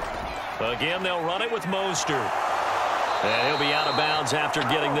 Again, they'll run it with Mostert. And he'll be out of bounds after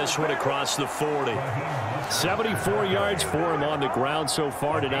getting this one across the 40. 74 yards for him on the ground so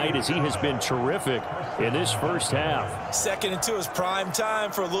far tonight, as he has been terrific in this first half. 2nd and 2 is prime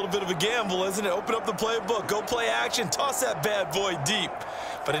time for a little bit of a gamble, isn't it? Open up the playbook, go play action, toss that bad boy deep.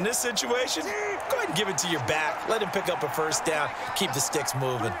 But in this situation, go ahead and give it to your back. Let him pick up a 1st down. Keep the sticks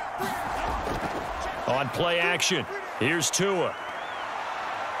moving. On play action, here's Tua.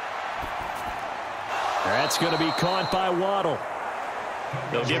 That's going to be caught by Waddle.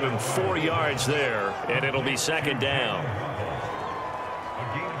 They'll give him 4 yards there, and it'll be 2nd down.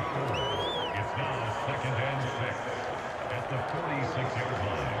 It's now 2nd and 6 at the 46-yard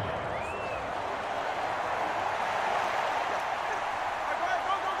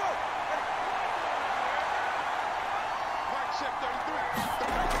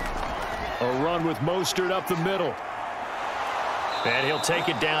line. A run with Mostert up the middle. And he'll take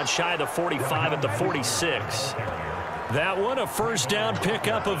it down shy of the 45 at the 46. That one, a 1st down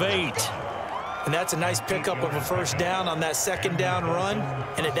pickup of 8. And that's a nice pickup of a 1st down on that 2nd down run.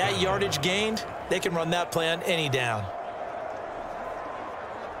 And at that yardage gained, they can run that play on any down.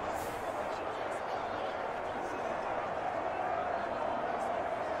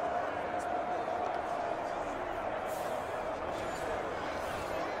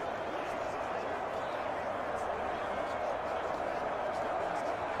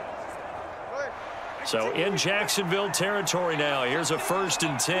 So in Jacksonville territory now. Here's a 1st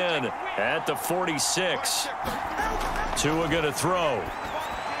and 10 at the 46. Tua going to throw.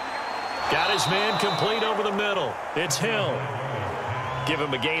 Got his man complete over the middle. It's Hill. Give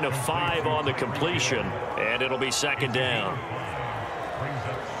him a gain of 5 on the completion, and it'll be 2nd down. Brings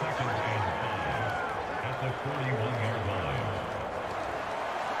up 2nd and 5 at the 41-yard line.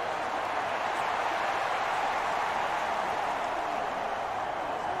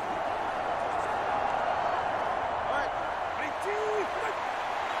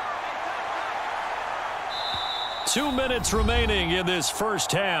 Two minutes remaining in this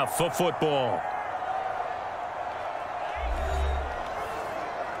first half of football.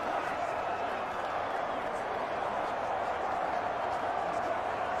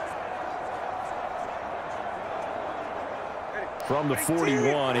 From the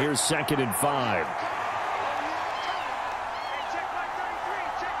 41, here's 2nd and 5.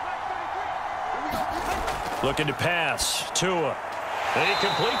 Looking to pass. Tua. And he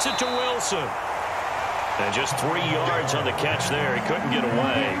completes it to Wilson. And just 3 yards on the catch there. He couldn't get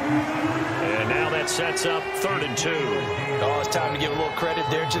away. And now that sets up 3rd and 2. Oh, it's time to give a little credit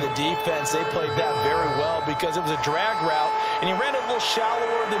there to the defense. They played that very well because it was a drag route, and he ran it a little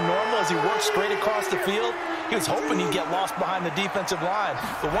shallower than normal as he worked straight across the field. He was hoping he'd get lost behind the defensive line.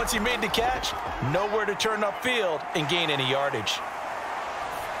 But once he made the catch, nowhere to turn upfield and gain any yardage.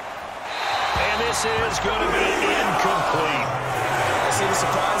 And this is going to be incomplete. I see the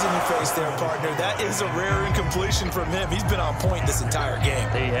surprise in your face there, partner. That is a rare incompletion from him. He's been on point this entire game.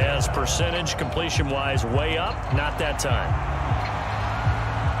 He has percentage completion-wise way up. Not that time.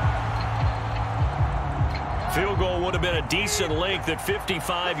 Field goal would have been a decent length at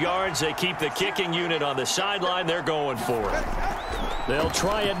 55 yards. They keep the kicking unit on the sideline. They're going for it. They'll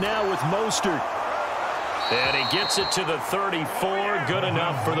try it now with Mostert. And he gets it to the 34. Good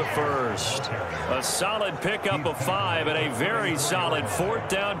enough for the first. A solid pickup of 5 and a very solid 4th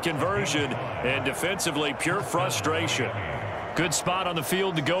down conversion. And defensively, pure frustration. Good spot on the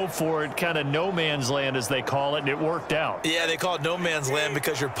field to go for it. Kind of no man's land, as they call it, and it worked out. Yeah, they call it no man's land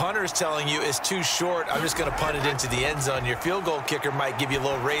because your punter is telling you it's too short. I'm just going to punt it into the end zone. Your field goal kicker might give you a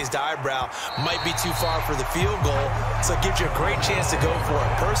little raised eyebrow. Might be too far for the field goal, so it gives you a great chance to go for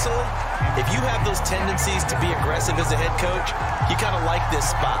it. Personally, if you have those tendencies to be aggressive as a head coach, you kind of like this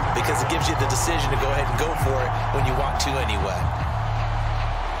spot because it gives you the decision to go ahead and go for it when you want to anyway.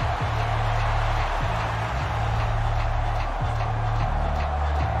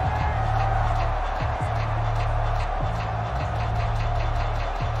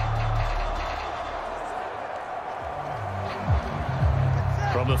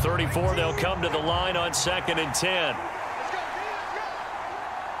 From the 34, they'll come to the line on 2nd and 10.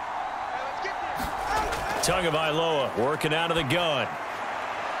 Tagovailoa working out of the gun.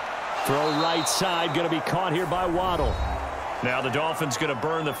 Throw right side, going to be caught here by Waddle. Now the Dolphins going to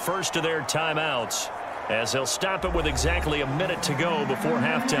burn the first of their timeouts as they'll stop it with exactly a minute to go before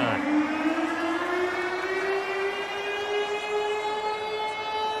halftime.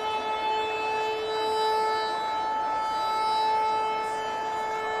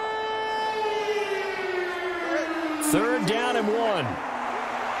 Third down and 1.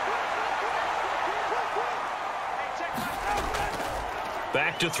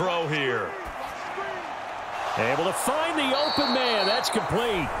 Back to throw here. Able to find the open man. That's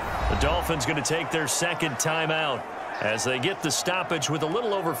complete. The Dolphins going to take their 2nd timeout as they get the stoppage with a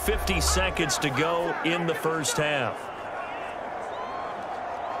little over 50 seconds to go in the first half.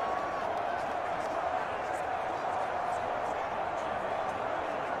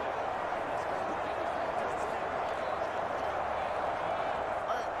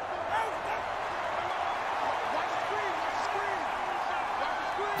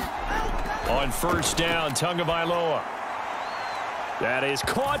 On first down, Tagovailoa. That is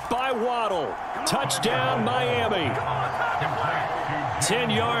caught by Waddle. Touchdown, Miami.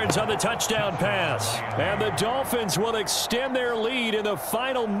 10 yards on the touchdown pass. And the Dolphins will extend their lead in the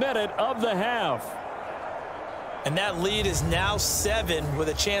final minute of the half. And that lead is now 7 with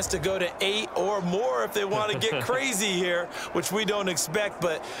a chance to go to 8 or more if they want to get crazy here, which we don't expect.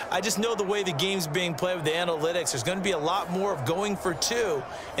 But I just know the way the game's being played with the analytics, there's going to be a lot more of going for 2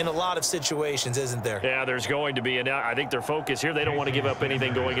 in a lot of situations, isn't there? Yeah, there's going to be. And I think their focus here, they don't want to give up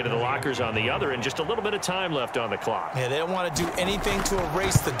anything going into the lockers on the other, and just a little bit of time left on the clock. Yeah, they don't want to do anything to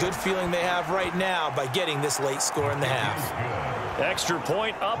erase the good feeling they have right now by getting this late score in the half. Extra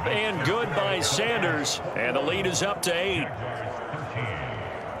point up and good by Sanders, and the lead is up to 8.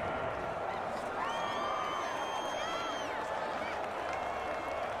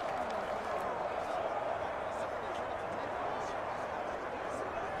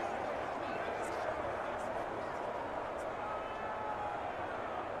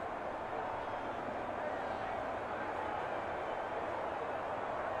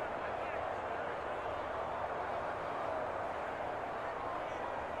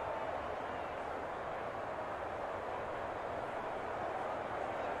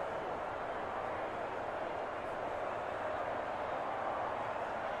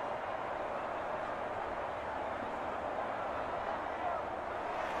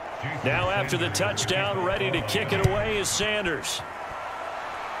 Now after the touchdown, ready to kick it away is Sanders.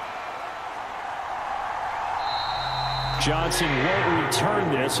 Johnson won't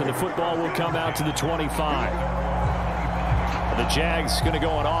return this, and the football will come out to the 25. The Jags going to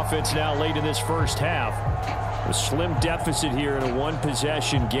go on offense now late in this first half. A slim deficit here in a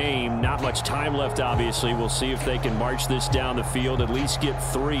one-possession game. Not much time left, obviously. We'll see if they can march this down the field, at least get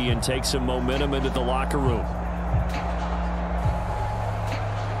 3 and take some momentum into the locker room.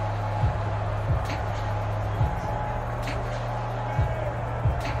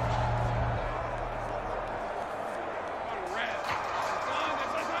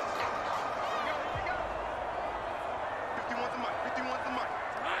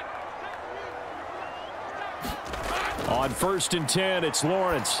 On 1st and 10, it's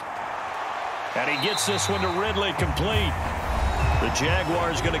Lawrence. And he gets this one to Ridley, complete. The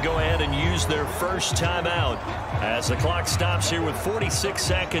Jaguars going to go ahead and use their first timeout as the clock stops here with 46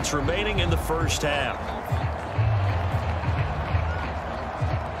 seconds remaining in the first half.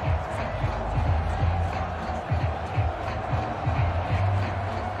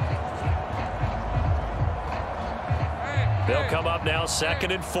 They'll come up now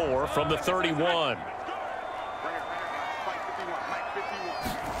 2nd and 4 from the 31.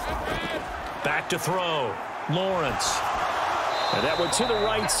 Back to throw. Lawrence. And that went to the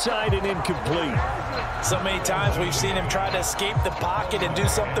right side and incomplete. So many times we've seen him try to escape the pocket and do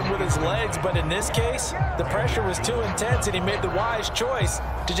something with his legs, but in this case, the pressure was too intense and he made the wise choice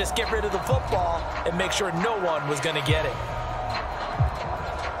to just get rid of the football and make sure no one was going to get it.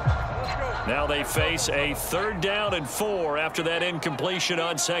 Now they face a 3rd down and 4 after that incompletion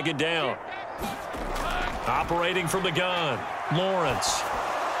on 2nd down. Operating from the gun, Lawrence.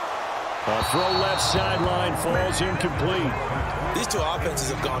 A throw left sideline, falls incomplete. These two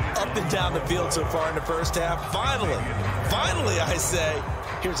offenses have gone up and down the field so far in the first half. Finally, I say,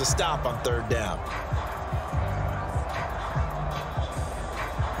 here's a stop on 3rd down.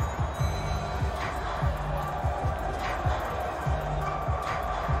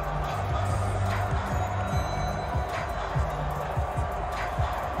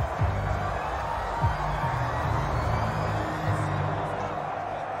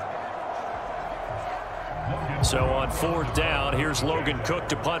 So on 4th down, here's Logan Cook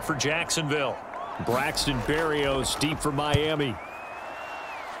to punt for Jacksonville. Braxton Berrios deep for Miami.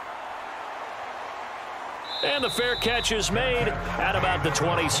 And the fair catch is made at about the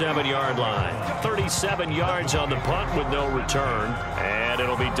 27-yard line. 37 yards on the punt with no return. And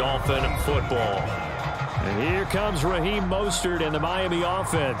it'll be Dolphin football. And here comes Raheem Mostert and the Miami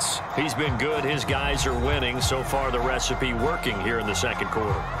offense. He's been good. His guys are winning. So far, the recipe working here in the 2nd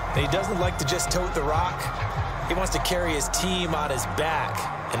quarter. He doesn't like to just tote the rock. He wants to carry his team on his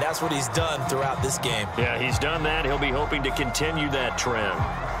back, and that's what he's done throughout this game. Yeah, he's done that. He'll be hoping to continue that trend.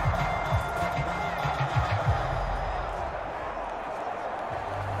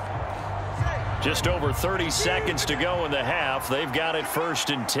 Just over 30 seconds to go in the half. They've got it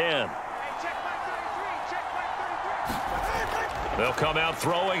 1st and 10. They'll come out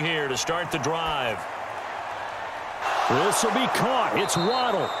throwing here to start the drive. This will be caught. It's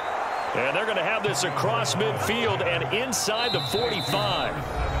Waddle. And they're going to have this across midfield and inside the 45.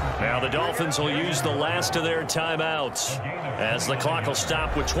 Now the Dolphins will use the last of their timeouts as the clock will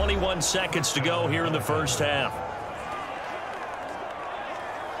stop with 21 seconds to go here in the first half.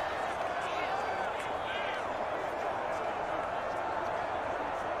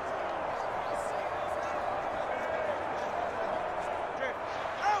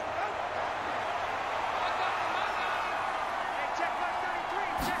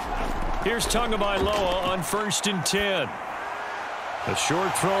 Here's Tagovailoa on 1st and 10. A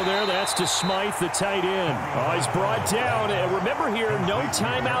short throw there. That's to Smythe, the tight end. Oh, he's brought down. And remember here, no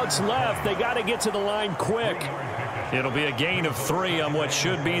timeouts left. They got to get to the line quick. It'll be a gain of 3 on what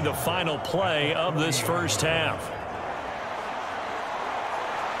should be the final play of this first half.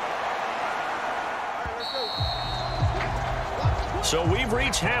 So we've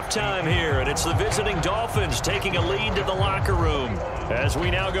reached halftime here, and it's the visiting Dolphins taking a lead to the locker room as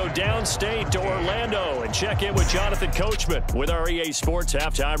we now go downstate to Orlando and check in with Jonathan Coachman with our EA Sports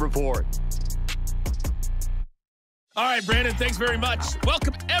Halftime Report. All right, Brandon, thanks very much.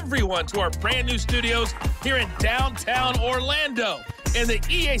 Welcome, everyone, to our brand new studios here in downtown Orlando in the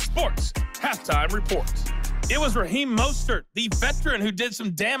EA Sports Halftime Report. It was Raheem Mostert, the veteran, who did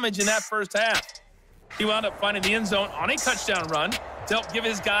some damage in that first half. He wound up finding the end zone on a touchdown run to help give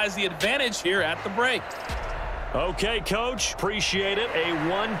his guys the advantage here at the break. Okay, Coach, appreciate it. A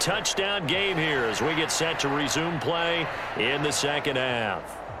 1-touchdown game here as we get set to resume play in the second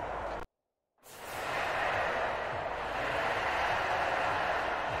half.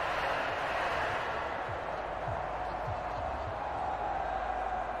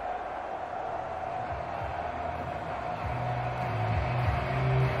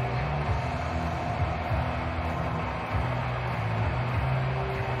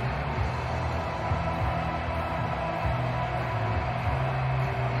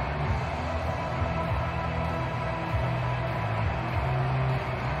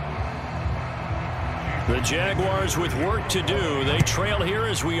 The Jaguars with work to do. They trail here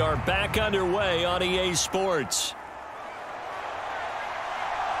as we are back underway on EA Sports.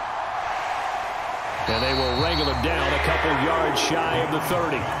 And they will wrangle him down a couple yards shy of the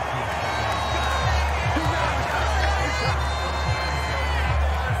 30.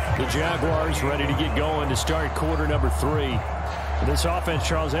 The Jaguars ready to get going to start quarter number 3. This offense,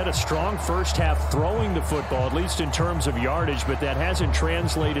 Charles, had a strong first half throwing the football, at least in terms of yardage, but that hasn't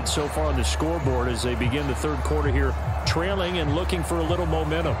translated so far on the scoreboard as they begin the third quarter here, trailing and looking for a little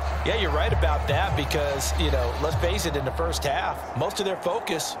momentum. Yeah, you're right about that because, let's face it, in the first half, most of their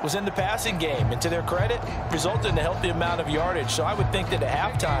focus was in the passing game. And to their credit, resulted in a healthy amount of yardage. So I would think that at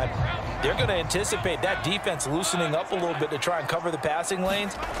halftime, they're going to anticipate that defense loosening up a little bit to try and cover the passing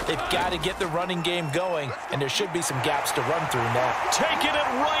lanes. They've got to get the running game going, and there should be some gaps to run through now. Taking it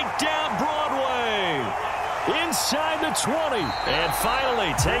right down Broadway. inside the 20, and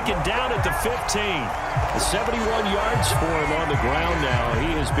finally taken down at the 15. 71 yards for him on the ground now.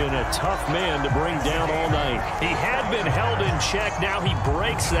 He has been a tough man to bring down all night. He had been held in check. Now he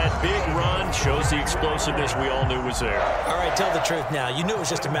breaks that big run, shows the explosiveness we all knew was there. All right, tell the truth now. You knew it was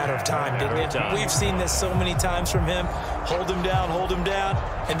just a matter of time, didn't you? We've seen this so many times from him. Hold him down,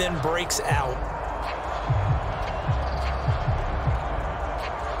 and then breaks out.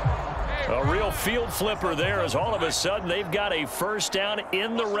 A real field flipper there as all of a sudden they've got a first down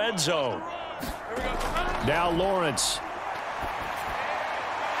in the red zone. Now Lawrence.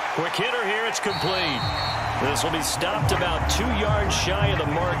 Quick hitter here, it's complete. This will be stopped about 2 yards shy of the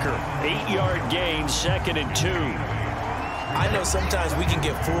marker. 8-yard gain, 2nd and 2. I know sometimes we can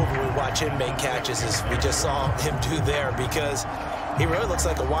get fooled when we watch him make catches, as we just saw him do there, because he really looks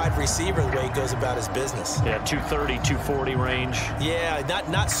like a wide receiver the way he goes about his business. Yeah, 230, 240 range. Yeah,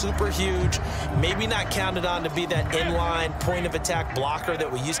 not super huge. Maybe not counted on to be that inline point-of-attack blocker that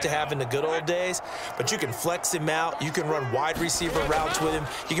we used to have in the good old days, but you can flex him out. You can run wide receiver routes with him.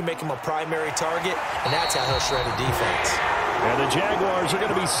 You can make him a primary target, and that's how he'll shred a defense. And the Jaguars are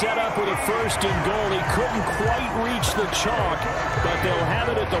going to be set up with a 1st and goal. He couldn't quite reach the chalk, but they'll have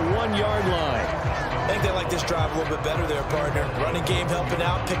it at the 1-yard line. I think they like this drive a little bit better there, partner. Running game helping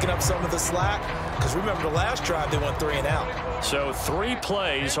out, picking up some of the slack. Because remember the last drive, they went 3 and out. So 3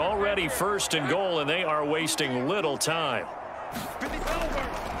 plays, already 1st and goal, and they are wasting little time.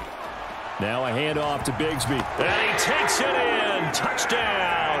 Now a handoff to Bigsby. And he takes it in.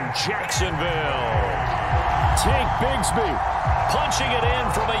 Touchdown, Jacksonville. Tank Bigsby punching it in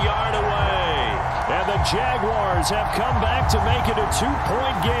from a yard away. And the Jaguars have come back to make it a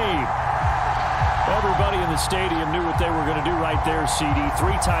 2-point game. Everybody in the stadium knew what they were going to do right there, CD.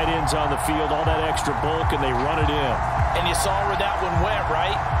 3 tight ends on the field, all that extra bulk, and they run it in. And you saw where that one went,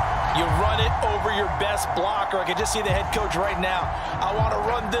 right? You run it over your best blocker. I can just see the head coach right now. I want to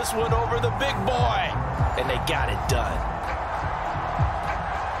run this one over the big boy. And they got it done.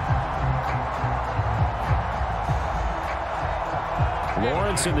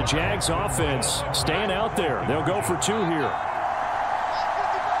 Lawrence and the Jags offense staying out there. They'll go for 2 here.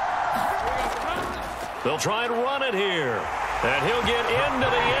 They'll try and run it here. And he'll get into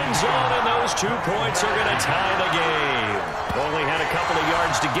the end zone, and those 2 points are going to tie the game. Only had a couple of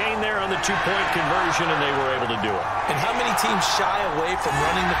yards to gain there on the 2-point conversion, and they were able to do it. And how many teams shy away from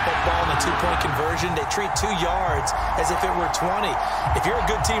running the football in a 2-point conversion? They treat 2 yards as if it were 20. If you're a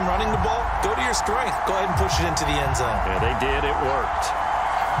good team running the ball, go to your strength. Go ahead and push it into the end zone. Yeah, they did. It worked.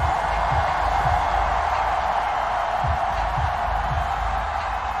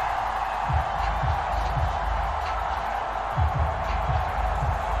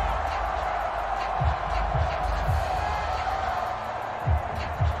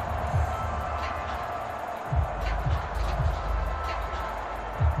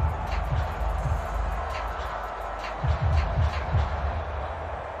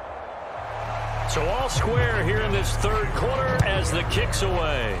 So all square here in this 3rd quarter as the kick's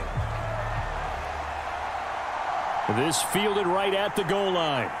away. This fielded right at the goal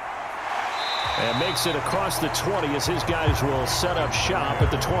line. And makes it across the 20 as his guys will set up shop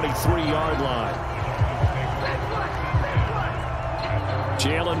at the 23-yard line.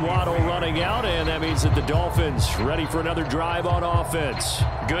 Jalen Waddle running out, and that means that the Dolphins ready for another drive on offense.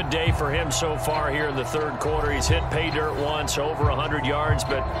 Good day for him so far here in the 3rd quarter. He's hit pay dirt once, over 100 yards,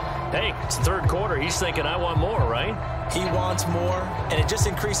 but hey, it's the 3rd quarter. He's thinking, I want more, right? He wants more, and it just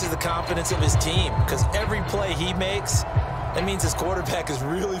increases the confidence of his team, because every play he makes, that means his quarterback is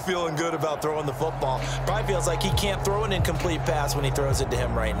really feeling good about throwing the football. Probably feels like he can't throw an incomplete pass when he throws it to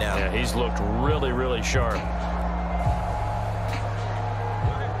him right now. Yeah, he's looked really, really sharp.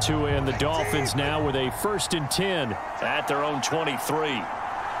 To end the Dolphins now with a 1st and 10 at their own 23.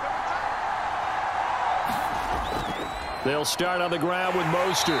 They'll start on the ground with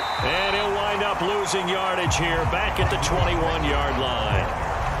Mostert, and he'll wind up losing yardage here back at the 21-yard line.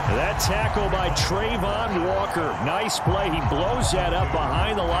 That tackle by Trayvon Walker. Nice play. He blows that up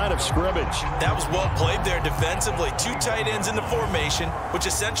behind the line of scrimmage. That was well played there defensively. 2 tight ends in the formation, which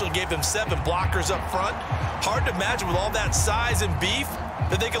essentially gave them 7 blockers up front. Hard to imagine with all that size and beef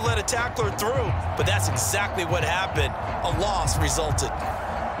that they could let a tackler through, but that's exactly what happened. A loss resulted.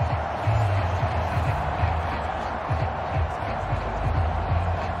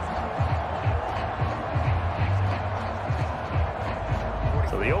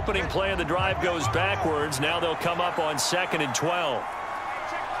 So the opening play of the drive goes backwards. Now they'll come up on 2nd and 12.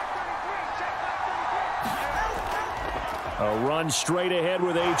 A run straight ahead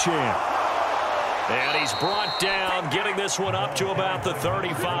with Achane. And he's brought down, getting this one up to about the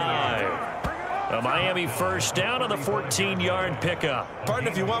 35. A Miami first down on the 14-yard pickup. Partner,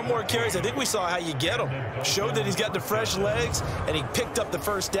 if you want more carries, I think we saw how you get him. Showed that he's got the fresh legs, and he picked up the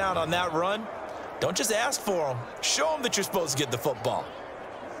first down on that run. Don't just ask for him. Show him that you're supposed to get the football.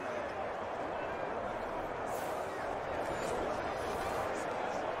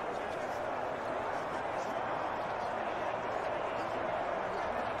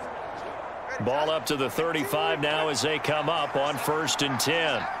 Ball up to the 35 now as they come up on 1st and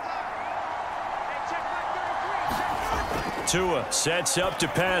 10. Tua sets up to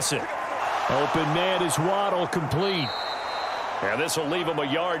pass it. Open man is Waddle, complete. And this will leave him a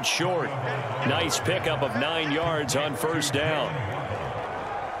yard short. Nice pickup of 9 yards on 1st down.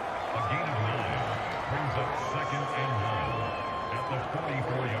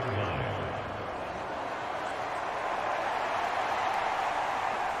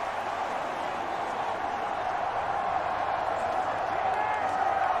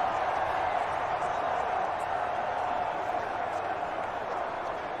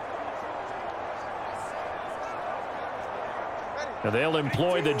 Now they'll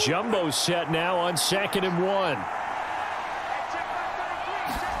employ the jumbo set now on 2nd and 1.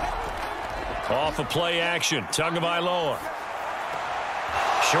 Off of play action, Tagovailoa.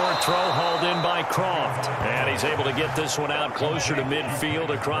 Short throw hauled in by Croft. And he's able to get this one out closer to midfield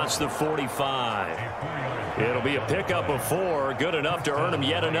across the 45. It'll be a pickup of 4, good enough to earn him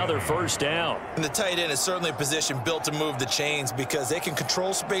yet another 1st down. And the tight end is certainly a position built to move the chains because they can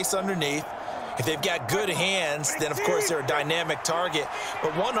control space underneath. If they've got good hands, then, of course, they're a dynamic target.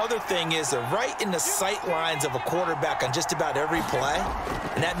 But one other thing is they're right in the sight lines of a quarterback on just about every play,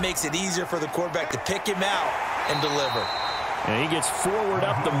 and that makes it easier for the quarterback to pick him out and deliver. And he gets forward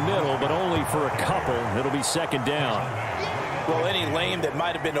up the middle, but only for a couple. It'll be 2nd down. Well, any lane that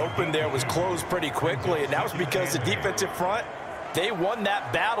might have been open there was closed pretty quickly, and that was because the defensive front, they won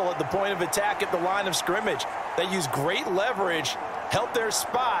that battle at the point of attack at the line of scrimmage. They used great leverage, held their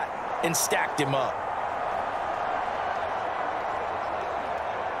spot, and stacked him up.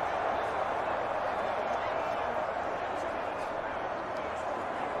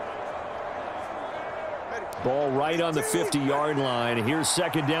 Ball right on the 50-yard line. Here's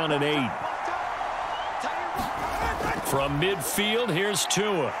 2nd down and 8. From midfield, here's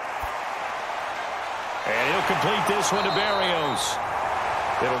Tua. And he'll complete this one to Berrios.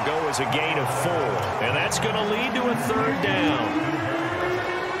 It'll go as a gain of 4. And that's going to lead to a 3rd down.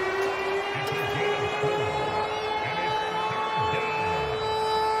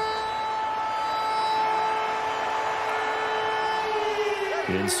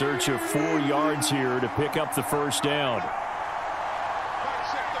 In search of 4 yards here to pick up the 1st down.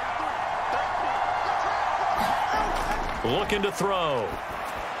 Looking to throw.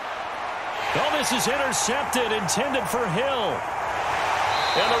 Oh, this is intercepted, intended for Hill.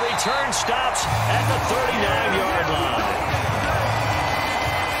 And the return stops at the 39-yard line.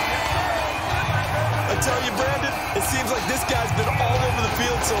 I tell you, Brandon, it seems like this guy's been all over the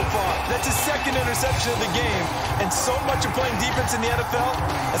field so far. That's his 2nd interception of the game. And so much of playing defense in the NFL,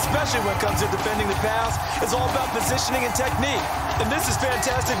 especially when it comes to defending the pass, is all about positioning and technique. And this is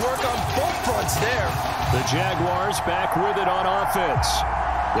fantastic work on both fronts there. The Jaguars back with it on offense.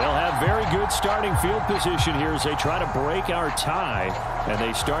 They'll have very good starting field position here as they try to break our tie. And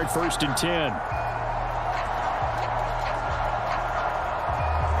they start 1st and 10.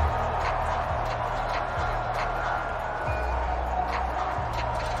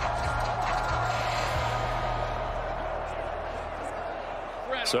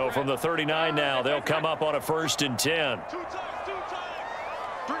 So from the 39 now, they'll come up on a 1st and 10.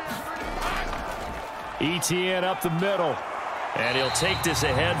 Etienne up the middle. And he'll take this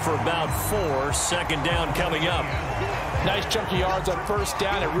ahead for about 4. 2nd down coming up. Nice chunky yards on 1st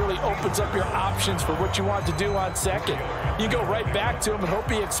down. It really opens up your options for what you want to do on 2nd. You go right back to him and hope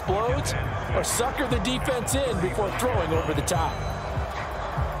he explodes, or sucker the defense in before throwing over the top.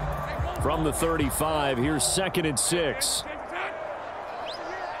 From the 35, here's 2nd and 6.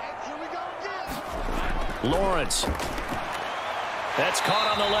 Lawrence. That's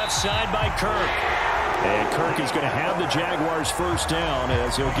caught on the left side by Kirk. And Kirk is going to have the Jaguars 1st down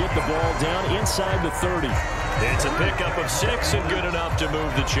as he'll get the ball down inside the 30. It's a pickup of 6 and good enough to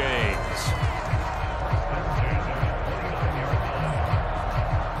move the chains.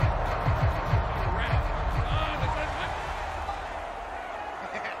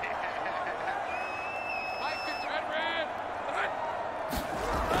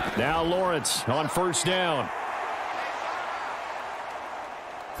 Now Lawrence on 1st down.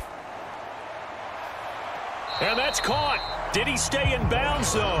 And that's caught. Did he stay in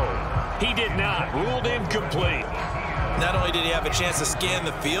bounds, though? He did not. Ruled incomplete. Not only did he have a chance to scan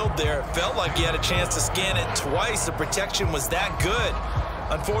the field there, it felt like he had a chance to scan it twice. The protection was that good.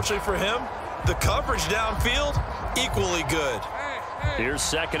 Unfortunately for him, the coverage downfield, equally good. Here's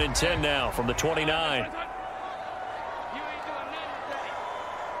 2nd and 10 now from the 29.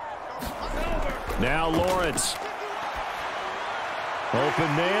 Now Lawrence.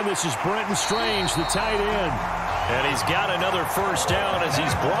 Open man, this is Brenton Strange, the tight end. And he's got another first down as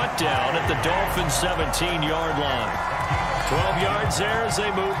he's brought down at the Dolphins' 17-yard line. 12 yards there as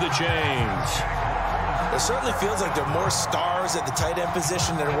they move the chains. It certainly feels like there are more stars at the tight end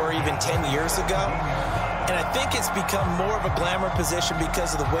position than there were even 10 years ago. And I think it's become more of a glamour position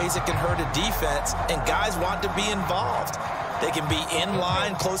because of the ways it can hurt a defense, and guys want to be involved. They can be in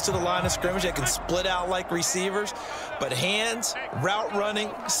line, close to the line of scrimmage. They can split out like receivers. But hands, route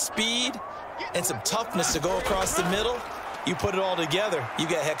running, speed, and some toughness to go across the middle, you put it all together, you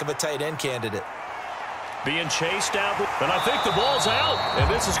got a heck of a tight end candidate. Being chased out, and I think the ball's out, and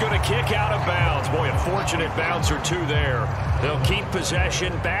this is going to kick out of bounds. Boy, a fortunate bounce or two there. They'll keep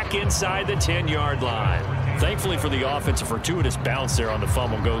possession back inside the 10-yard line. Thankfully for the offense, a fortuitous bounce there on the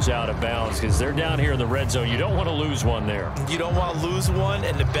fumble goes out of bounds because they're down here in the red zone. You don't want to lose one there. You don't want to lose one,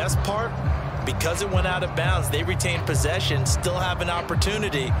 and the best part, because it went out of bounds, they retained possession, still have an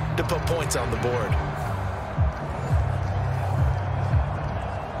opportunity to put points on the board.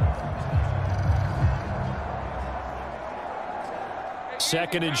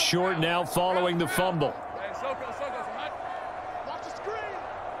 Second and short now following the fumble.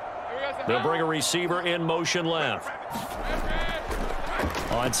 They'll bring a receiver in motion left.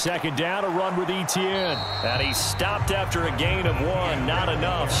 On second down, a run with Etienne. And he stopped after a gain of 1. Not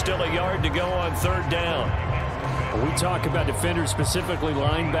enough. Still a yard to go on third down. When we talk about defenders, specifically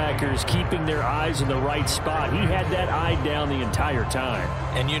linebackers, keeping their eyes in the right spot. He had that eye down the entire time.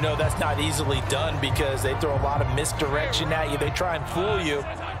 And you know that's not easily done because they throw a lot of misdirection at you. They try and fool you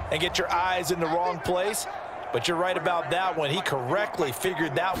and get your eyes in the wrong place. But you're right about that one. He correctly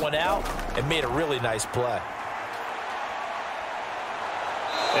figured that one out and made a really nice play.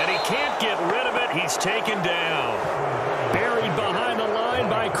 And he can't get rid of it. He's taken down. Buried behind the line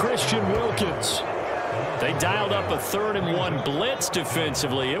by Christian Wilkins. They dialed up a 3rd and 1 blitz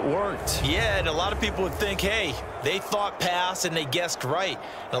defensively. It worked. Yeah, and a lot of people would think, hey, they thought pass and they guessed right.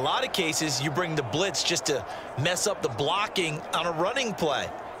 In a lot of cases, you bring the blitz just to mess up the blocking on a running play.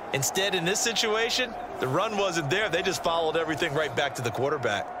 Instead, in this situation, the run wasn't there. They just followed everything right back to the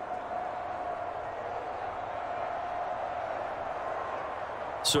quarterback.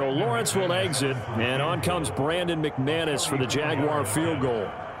 So Lawrence will exit, and on comes Brandon McManus for the Jaguar field goal.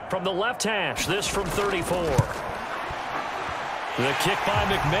 From the left hash, this from 34. The kick by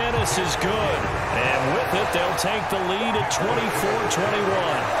McManus is good. And with it, they'll take the lead at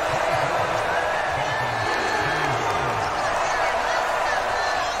 24-21.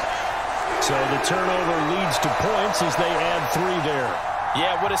 So the turnover leads to points as they add 3 there.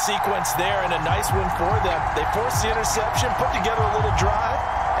 Yeah, what a sequence there, and a nice one for them. They forced the interception, put together a little drive,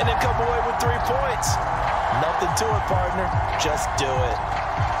 and then come away with 3 points. Nothing to it, partner. Just do it.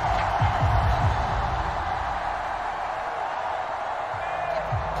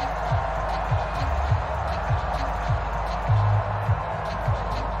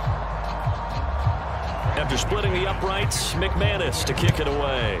 After splitting the uprights, McManus to kick it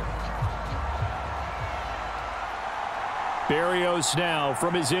away. Berrios now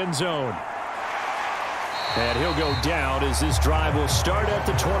from his end zone. And he'll go down as this drive will start at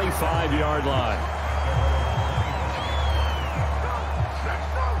the 25-yard line.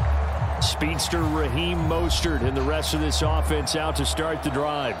 Speedster Raheem Mostert and the rest of this offense out to start the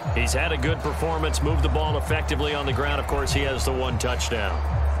drive. He's had a good performance, moved the ball effectively on the ground. Of course, he has the 1 touchdown.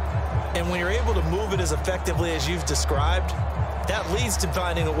 And when you're able to move it as effectively as you've described, that leads to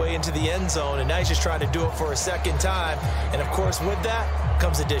finding a way into the end zone, and now he's just trying to do it for a second time. And, of course, with that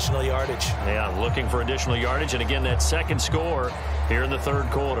comes additional yardage. Yeah, looking for additional yardage, and again, that second score here in the third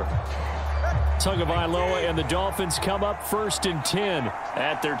quarter. Tagovailoa and the Dolphins come up 1st and 10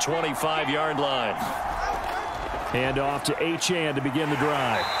 at their 25-yard line. Hand off to Achane to begin the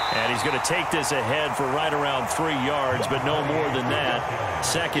drive. And he's going to take this ahead for right around 3 yards, but no more than that.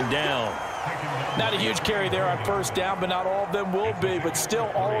 Second down. Not a huge carry there on first down, but not all of them will be. But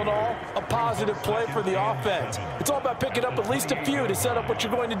still, all in all, a positive play for the offense. It's all about picking up at least a few to set up what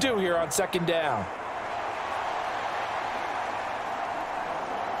you're going to do here on second down.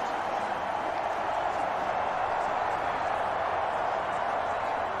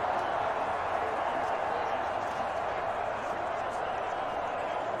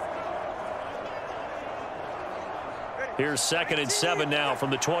 Here's 2nd and 7 now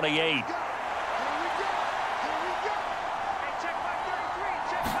from the 28.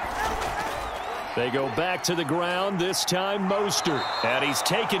 They go back to the ground, this time Mostert. And he's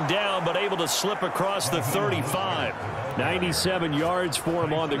taken down, but able to slip across the 35. 97 yards for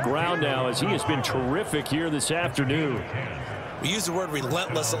him on the ground now, as he has been terrific here this afternoon. We use the word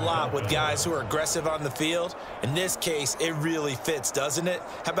relentless a lot with guys who are aggressive on the field. In this case, it really fits, doesn't it?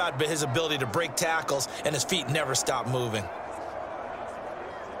 How about his ability to break tackles and his feet never stop moving?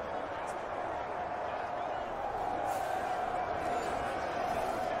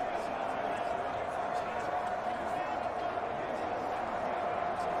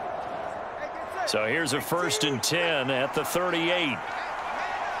 So here's a 1st and 10 at the 38.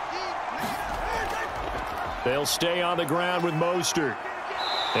 They'll stay on the ground with Mostert.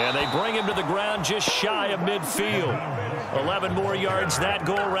 And they bring him to the ground just shy of midfield. 11 more yards that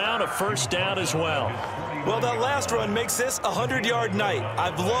go around, a 1st down as well. Well, that last run makes this a 100-yard night.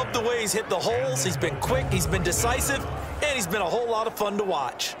 I've loved the way he's hit the holes. He's been quick, he's been decisive, and he's been a whole lot of fun to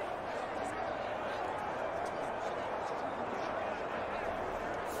watch.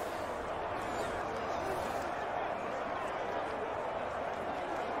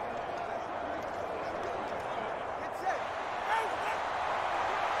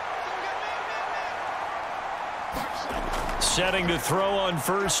 Setting to throw on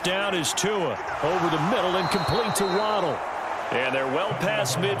 1st down is Tua. Over the middle and complete to Waddle. And they're well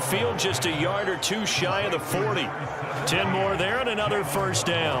past midfield, just a yard or two shy of the 40. 10 more there and another 1st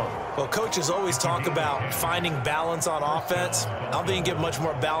down. Well, coaches always talk about finding balance on offense. I don't think you can get much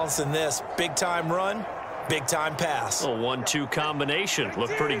more balance than this. Big-time run, big-time pass. A 1-2 combination.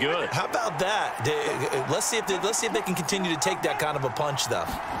 Looked pretty good. How about that? Let's see if they can continue to take that kind of a punch, though.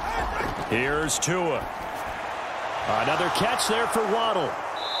 Here's Tua. Another catch there for Waddle.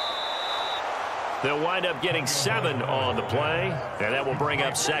 They'll wind up getting 7 on the play, and that will bring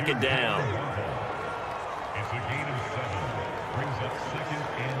up 2nd down. It's a gain of 7. Brings up 2nd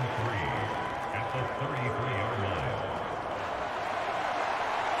and 3 at the 33-yard line.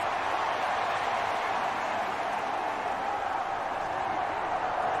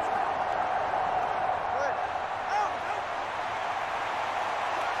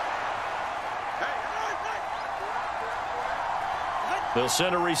 They'll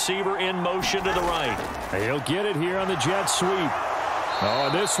send a receiver in motion to the right. He'll get it here on the jet sweep. Oh,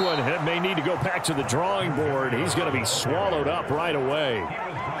 this one may need to go back to the drawing board. He's going to be swallowed up right away.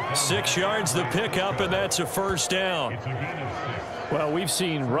 6 yards the pickup, and that's a 1st down. Well, we've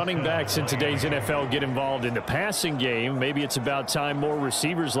seen running backs in today's NFL get involved in the passing game. Maybe it's about time more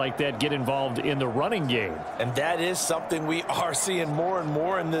receivers like that get involved in the running game. And that is something we are seeing more and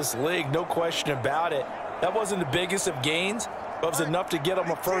more in this league, no question about it. That wasn't the biggest of gains, but it was enough to get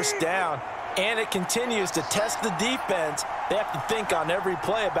them a 1st down. And it continues to test the defense. They have to think on every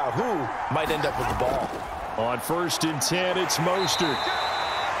play about who might end up with the ball. On 1st and 10, it's Mostert.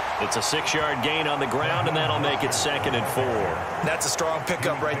 It's a 6-yard gain on the ground, and that'll make it 2nd and 4. That's a strong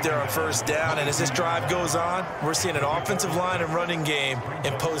pickup right there on 1st down. And as this drive goes on, we're seeing an offensive line and running game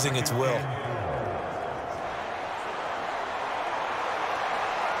imposing its will.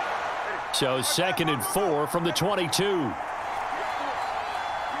 So 2nd and 4 from the 22.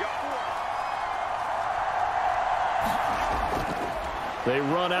 They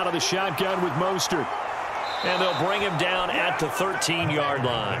run out of the shotgun with Mostert. And they'll bring him down at the 13-yard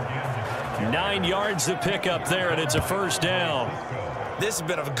line. 9 yards to pick up there, and it's a 1st down. This has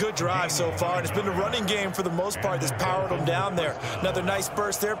been a good drive so far, and it's been a running game for the most part that's powered them down there. Another nice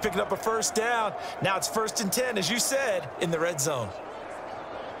burst there, picking up a 1st down. Now it's 1st and 10, as you said, in the red zone.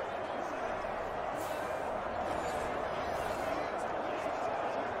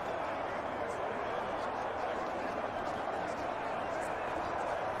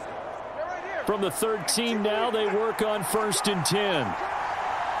 From the 13 now, they work on 1st and 10.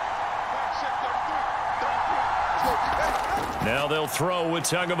 Now they'll throw with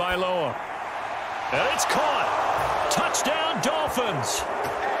Tagovailoa. And it's caught. Touchdown, Dolphins.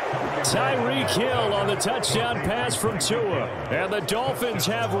 Tyreek Hill on the touchdown pass from Tua. And the Dolphins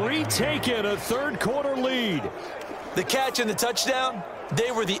have retaken a 3rd-quarter lead. The catch and the touchdown,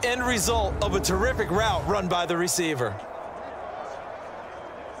 they were the end result of a terrific route run by the receiver.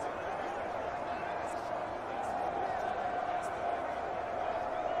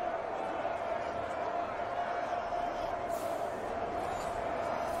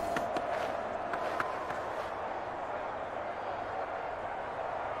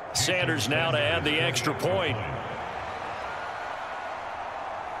 Sanders now to add the extra point.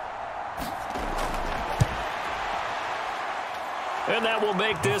 And that will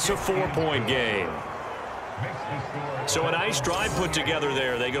make this a 4-point game. So a nice drive put together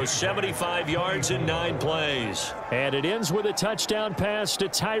there. They go 75 yards in 9 plays. And it ends with a touchdown pass to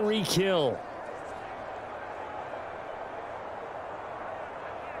Tyreek Hill.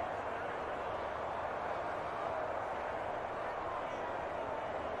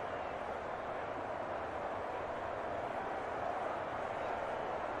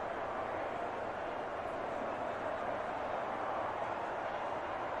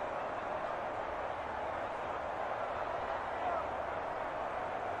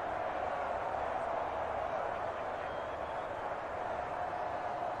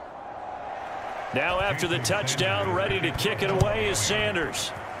 Now after the touchdown, ready to kick it away is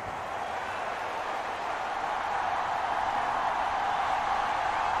Sanders.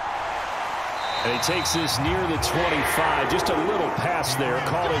 And he takes this near the 25. Just a little pass there.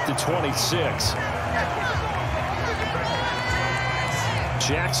 Call it the 26.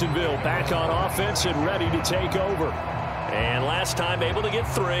 Jacksonville back on offense and ready to take over. And last time able to get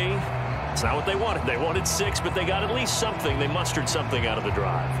 3. It's not what they wanted. They wanted 6, but they got at least something. They mustered something out of the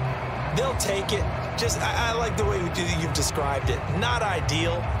drive. They'll take it. I like the way you've described it. Not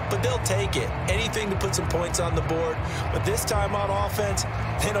ideal, but they'll take it. Anything to put some points on the board. But this time on offense,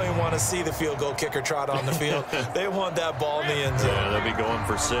 they don't even want to see the field goal kicker trot on the field. They want that ball in the end zone. Yeah, they'll be going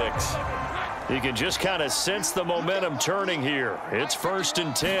for 6. You can just kind of sense the momentum turning here. It's 1st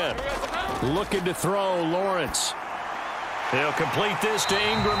and 10. Looking to throw, Lawrence. He'll complete this to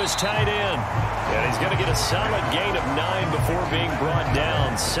Ingram, his tight end. And he's going to get a solid gain of 9 before being brought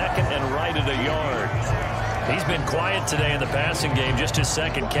down. 2nd and right at a yard. He's been quiet today in the passing game, just his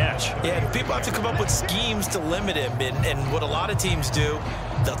 2nd catch. Yeah, and people have to come up with schemes to limit him. And what a lot of teams do,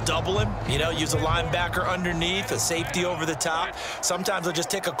 they'll double him, use a linebacker underneath, a safety over the top. Sometimes they'll just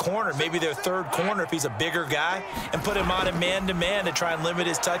take a corner, maybe their 3rd corner if he's a bigger guy, and put him on a man-to-man to try and limit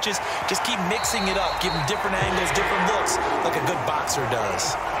his touches. Just keep mixing it up, give him different angles, different looks, like a good boxer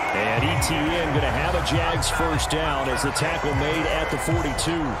does. And ETN going to have a Jags 1st down as the tackle made at the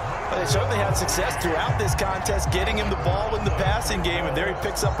 42. Well, they certainly had success throughout this contest, getting him the ball in the passing game, and there he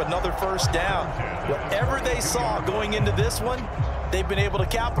picks up another 1st down. Whatever they saw going into this one, they've been able to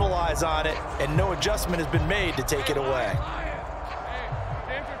capitalize on it, and no adjustment has been made to take it away.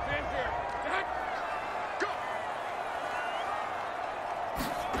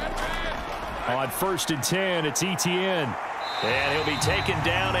 On 1st and 10, it's ETN. And he'll be taken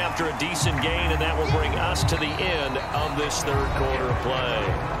down after a decent gain, and that will bring us to the end of this 3rd quarter of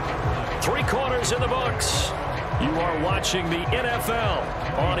play. 3 quarters in the books. You are watching the NFL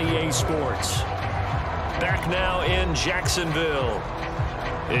on EA Sports. Back now in Jacksonville.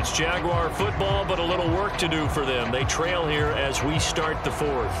 It's Jaguar football, but a little work to do for them. They trail here as we start the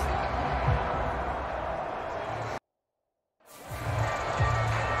 4th.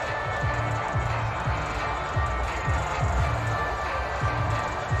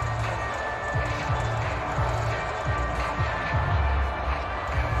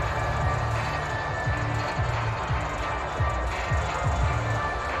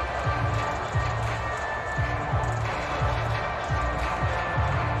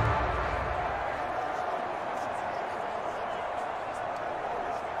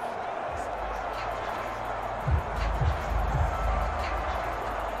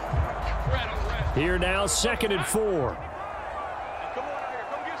 Here now, 2nd and 4.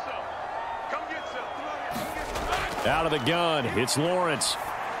 Out of the gun, it's Lawrence.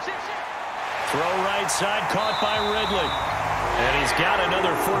 Throw right side, caught by Ridley. And he's got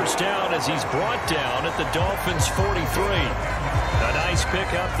another 1st down as he's brought down at the Dolphins' 43. A nice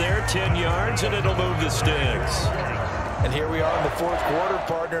pickup there, 10 yards, and it'll move the sticks. And here we are in the 4th quarter,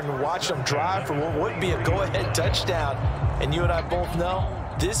 partner, and watch them drive for what would be a go-ahead touchdown. And you and I both know,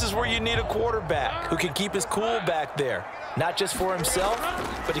 this is where you need a quarterback who can keep his cool back there. Not just for himself,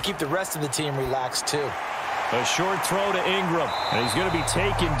 but to keep the rest of the team relaxed too. A short throw to Ingram, and he's going to be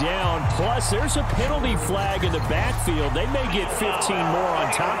taken down. Plus, there's a penalty flag in the backfield. They may get 15 more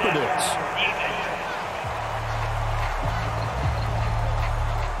on top of this.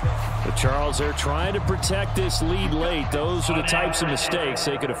 But Charles, they're trying to protect this lead late. Those are the types of mistakes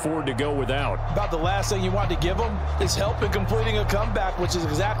they could afford to go without. About the last thing you want to give them is help in completing a comeback, which is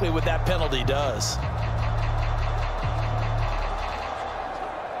exactly what that penalty does.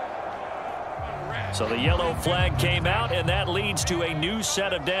 So the yellow flag came out, and that leads to a new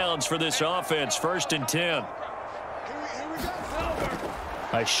set of downs for this offense. 1st and 10.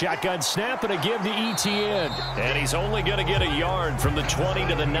 A shotgun snap and a give to ETN. And he's only going to get a yard from the 20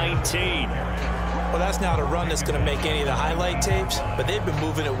 to the 19. Well, that's not a run that's going to make any of the highlight tapes, but they've been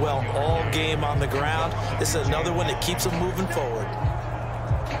moving it well all game on the ground. This is another one that keeps them moving forward.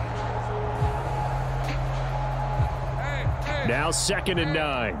 Now 2nd and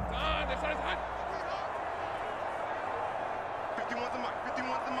 9.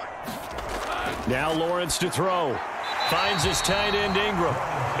 Now Lawrence to throw. Finds his tight end Ingram.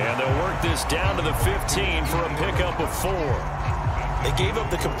 And they'll work this down to the 15 for a pickup of 4. They gave up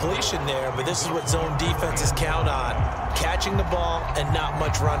the completion there, but this is what zone defenses count on. Catching the ball and not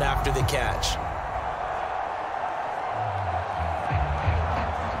much run after the catch.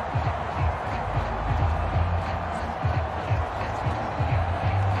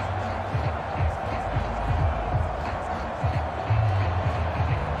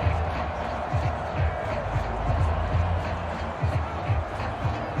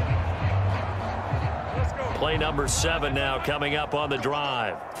 number 7 now coming up on the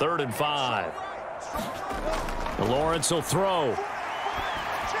drive. 3rd and 5. Lawrence will throw.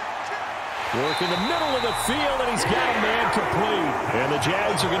 Work in the middle of the field, and he's got a man complete. And the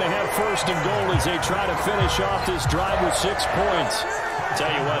Jags are going to have 1st and goal as they try to finish off this drive with 6 points. Tell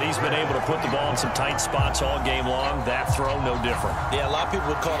you what, he's been able to put the ball in some tight spots all game long. That throw, no different. Yeah, a lot of people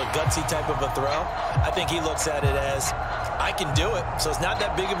would call it a gutsy type of a throw. I think he looks at it as, I can do it, so it's not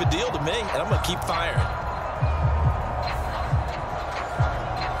that big of a deal to me, and I'm going to keep firing.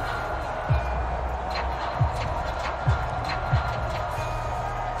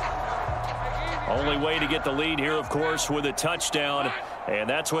 Only way to get the lead here, of course, with a touchdown, and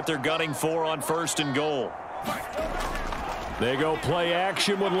that's what they're gunning for on 1st and goal. They go play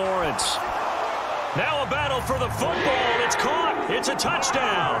action with Lawrence. Now a battle for the football. It's caught. It's a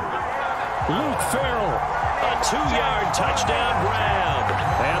touchdown. Luke Farrell, a 2-yard touchdown grab.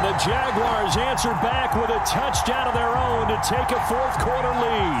 And the Jaguars answer back with a touchdown of their own to take a 4th-quarter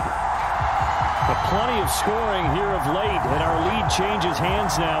lead. But plenty of scoring here of late, and our lead changes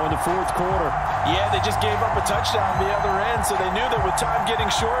hands now in the 4th quarter. Yeah, they just gave up a touchdown on the other end, so they knew that with time getting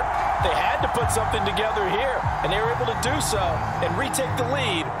short, they had to put something together here, and they were able to do so and retake the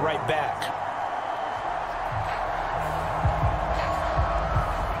lead right back.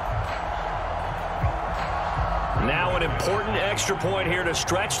 Now an important extra point here to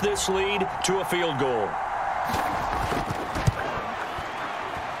stretch this lead to a field goal.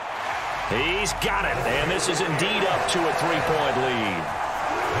 He's got it, and this is indeed up to a 3-point lead.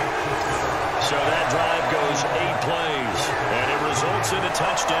 So that drive goes 8 plays, and it results in a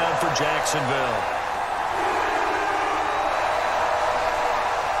touchdown for Jacksonville.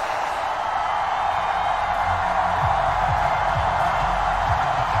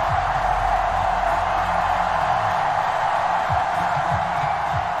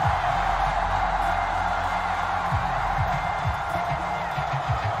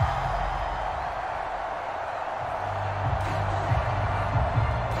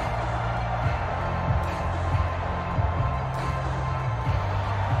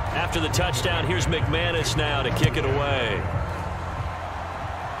 After the touchdown, here's McManus now to kick it away.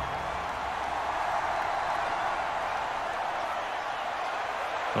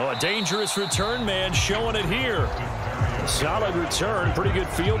 Oh, a dangerous return man showing it here. Solid return, pretty good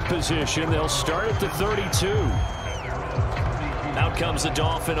field position. They'll start at the 32. Out comes the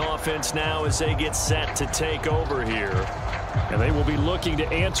Dolphin offense now as they get set to take over here. And they will be looking to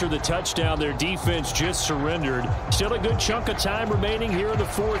answer the touchdown their defense just surrendered. Still a good chunk of time remaining here in the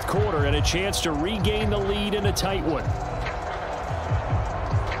 4th quarter and a chance to regain the lead in a tight one.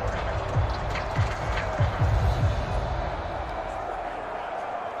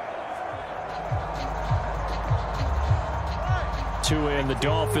 To end the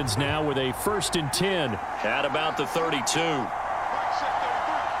Dolphins now with a 1st and 10 at about the 32.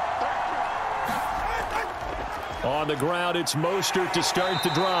 On the ground, it's Mostert to start the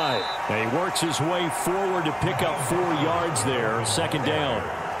drive. And he works his way forward to pick up 4 yards there. 2nd down.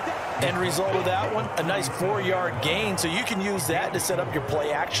 End result of that one, a nice 4-yard gain. So you can use that to set up your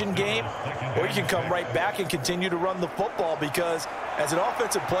play-action game. Or you can come right back and continue to run the football because as an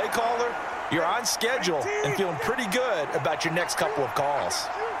offensive play caller, you're on schedule and feeling pretty good about your next couple of calls.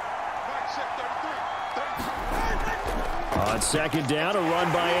 On 2nd down, a run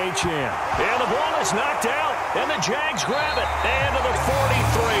by Achane. And the ball is knocked out, and the Jags grab it. And to the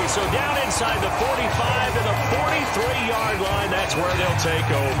 43. So down inside the 45 to the 43-yard line. That's where they'll take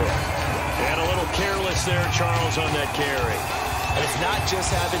over. And a little careless there, Charles, on that carry. And it's not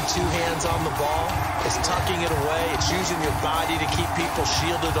just having 2 hands on the ball. It's tucking it away. It's using your body to keep people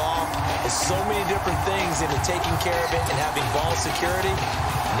shielded off. There's so many different things into taking care of it and having ball security.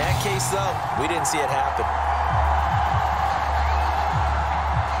 In that case, though, we didn't see it happen.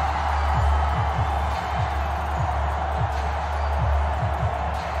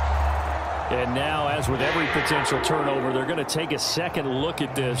 And now, as with every potential turnover, they're going to take a second look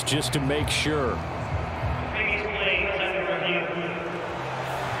at this just to make sure.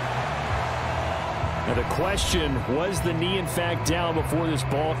 Now the question, was the knee in fact down before this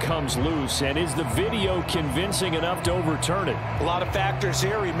ball comes loose? And is the video convincing enough to overturn it? A lot of factors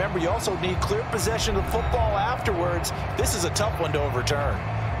here. Remember, you also need clear possession of the football afterwards. This is a tough one to overturn.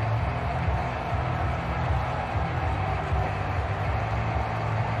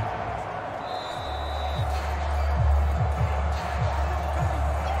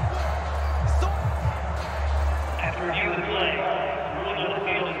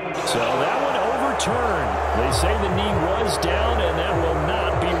 So that one overturned. They say the knee was down, and that will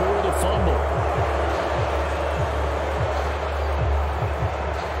not be ruled a fumble.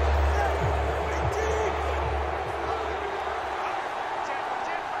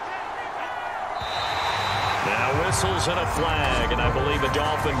 whistles and a flag, and I believe a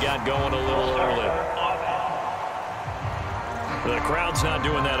Dolphin got going a little early. The crowd's not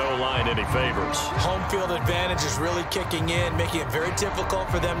doing that O-line any favors. Home field advantage is really kicking in, making it very difficult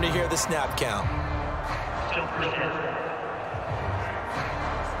for them to hear the snap count.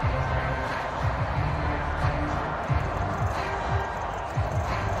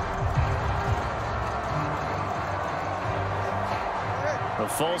 A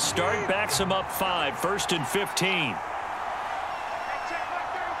false start backs him up 5, 1st and 15.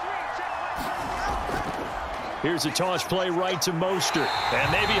 Here's a toss play right to Mostert.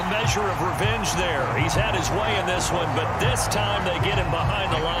 And maybe a measure of revenge there. He's had his way in this one, but this time they get him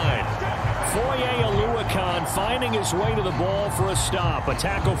behind the line. Foye Oluokun finding his way to the ball for a stop, a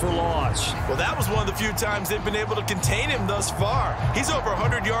tackle for loss. Well, that was one of the few times they've been able to contain him thus far. He's over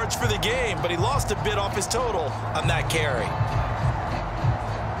 100 yards for the game, but he lost a bit off his total on that carry.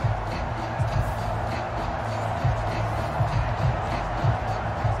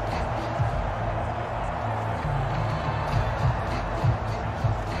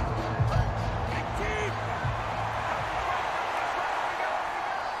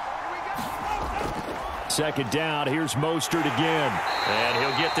 Second down, here's Mostert again. And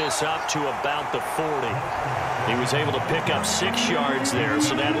he'll get this up to about the 40. He was able to pick up 6 yards there,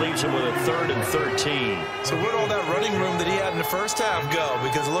 so that leaves him with a 3rd and 13. So where'd all that running room that he had in the first half go?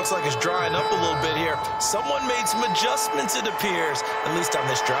 Because it looks like it's drying up a little bit here. Someone made some adjustments, it appears, at least on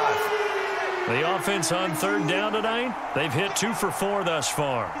this drive. The offense on 3rd down tonight, they've hit 2 for 4 thus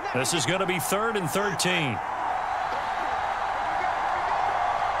far. This is going to be 3rd and 13.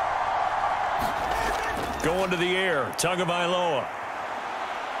 Going to the air, Tagovailoa.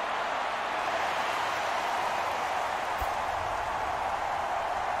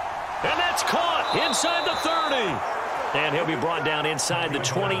 And that's caught inside the 30. And he'll be brought down inside the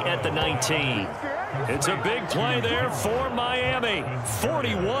 20 at the 19. It's a big play there for Miami.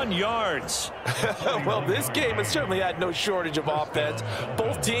 41 yards. Well, this game has certainly had no shortage of offense.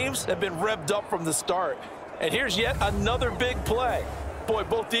 Both teams have been revved up from the start. And here's yet another big play. Boy,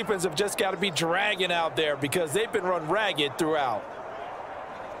 both defenses have just got to be dragging out there because they've been run ragged throughout.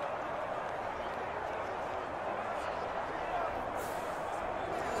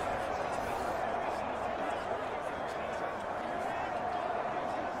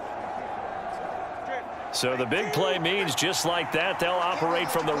 So the big play means just like that, they'll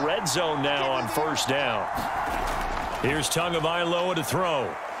operate from the red zone now on 1st down. Here's Tagovailoa to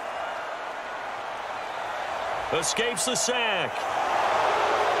throw. Escapes the sack.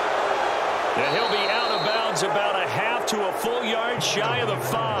 And he'll be out of bounds about a half to a full yard shy of the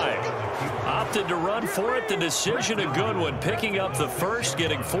 5. Opted to run for it. The decision a good one. Picking up the first,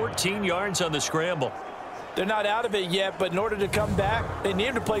 getting 14 yards on the scramble. They're not out of it yet, but in order to come back, they need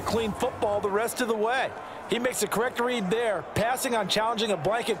him to play clean football the rest of the way. He makes the correct read there, passing on challenging a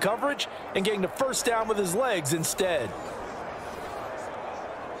blanket coverage and getting the first down with his legs instead.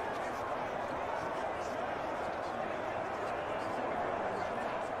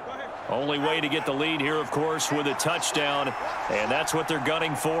 Only way to get the lead here, of course, with a touchdown, and that's what they're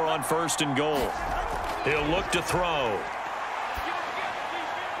gunning for on 1st and goal. He'll look to throw.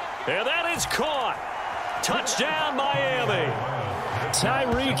 And that is caught. Touchdown, Miami.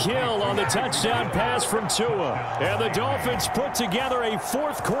 Tyreek Hill on the touchdown pass from Tua. And the Dolphins put together a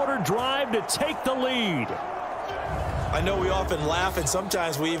 4th quarter drive to take the lead. I know we often laugh and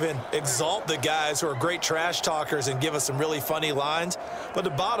sometimes we even exalt the guys who are great trash talkers and give us some really funny lines. But the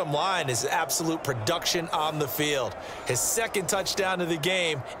bottom line is absolute production on the field. His 2nd touchdown of the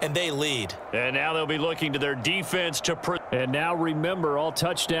game, and they lead. And now they'll be looking to their defense to... And now remember, all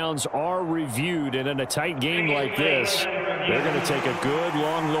touchdowns are reviewed. And in a tight game like this, they're going to take a good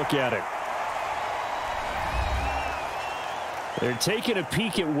long look at it. They're taking a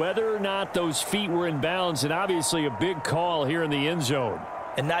peek at whether or not those feet were in bounds, and obviously a big call here in the end zone.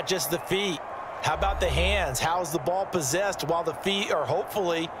 And not just the feet. How about the hands? How's the ball possessed while the feet are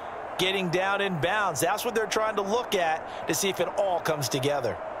hopefully getting down in bounds? That's what they're trying to look at to see if it all comes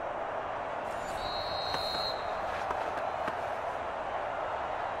together.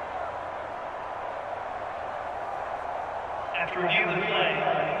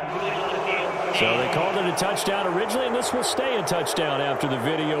 So they called it a touchdown originally, and this will stay a touchdown after the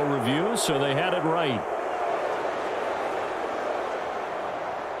video review, so they had it right.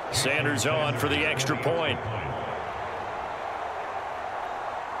 Sanders on for the extra point.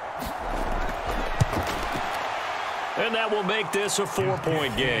 And that will make this a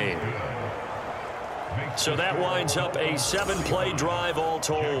 4-point game. So that winds up a 7-play drive all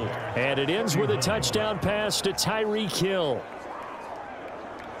told. And it ends with a touchdown pass to Tyreek Hill.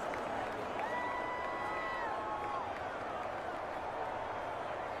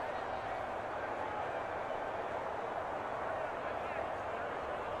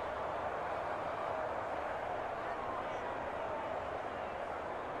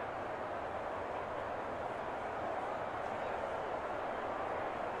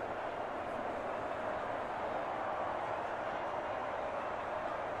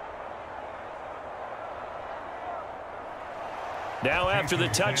 Now after the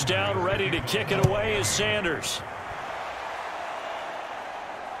touchdown, ready to kick it away is Sanders.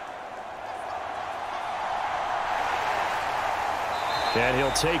 And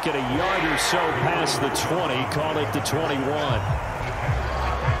he'll take it a yard or so past the 20, call it the 21.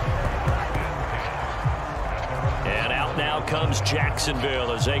 And out now comes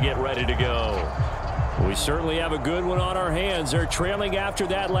Jacksonville as they get ready to go. We certainly have a good one on our hands. They're trailing after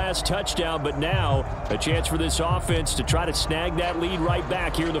that last touchdown, but now a chance for this offense to try to snag that lead right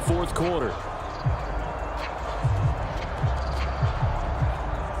back here in the fourth quarter.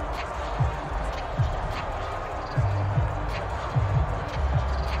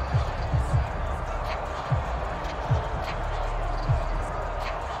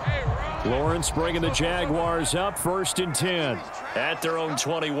 Lawrence bringing the Jaguars up, 1st and 10 at their own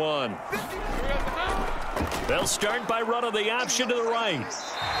 21. They'll start by running the option to the right.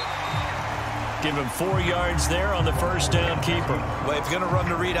 Give him 4 yards there on the first down keeper. Well, if you're going to run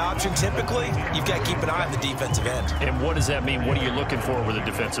the read option, typically, you've got to keep an eye on the defensive end. And what does that mean? What are you looking for with a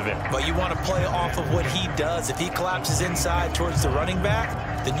defensive end? Well, you want to play off of what he does. If he collapses inside towards the running back,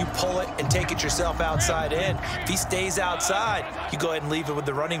 then you pull it and take it yourself outside in. If he stays outside, you go ahead and leave it with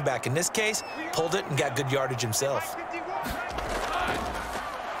the running back. In this case, pulled it and got good yardage himself.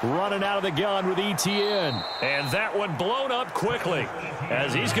 Running out of the gun with ETN. And that one blown up quickly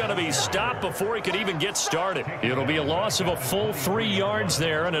as he's going to be stopped before he could even get started. It'll be a loss of a full 3 yards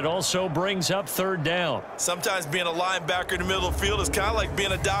there, and it also brings up 3rd down. Sometimes being a linebacker in the middle of the field is kind of like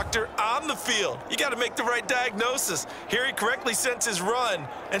being a doctor on the field. You got to make the right diagnosis. Here he correctly sends his run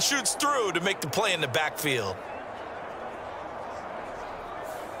and shoots through to make the play in the backfield.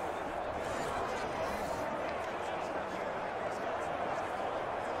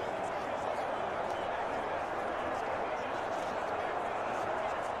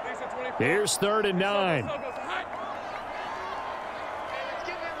 Here's 3rd and 9.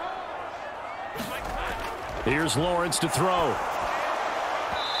 Here's Lawrence to throw.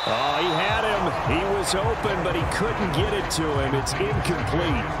 Oh, he had him. He was open, but he couldn't get it to him. It's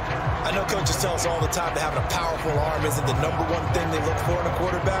incomplete. I know coaches tell us all the time that having a powerful arm isn't the #1 thing they look for in a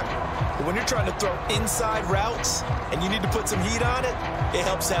quarterback. But when you're trying to throw inside routes and you need to put some heat on it, it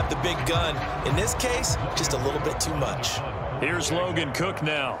helps have the big gun. In this case, just a little bit too much. Here's Logan Cook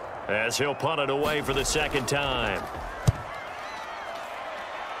now, as he'll punt it away for the 2nd time.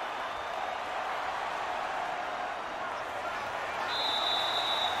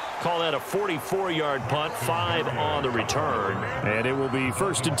 Call that a 44-yard punt, 5 on the return. And it will be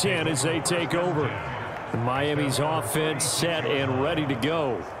 1st and 10 as they take over. Miami's offense set and ready to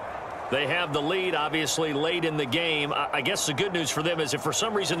go. They have the lead, obviously, late in the game. I guess the good news for them is if for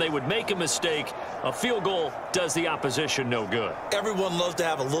some reason they would make a mistake, a field goal does the opposition no good. Everyone loves to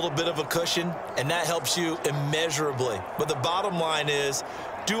have a little bit of a cushion, and that helps you immeasurably. But the bottom line is,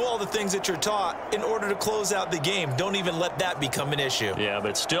 do all the things that you're taught in order to close out the game. Don't even let that become an issue. Yeah,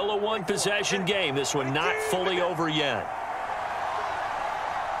 but still a one-possession game. This one not fully over yet.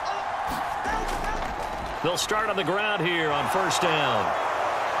 They'll start on the ground here on 1st down.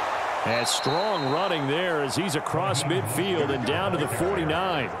 And strong running there as he's across midfield and down to the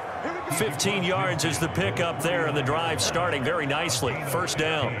 49. 15 yards is the pickup there, and the drive starting very nicely. 1st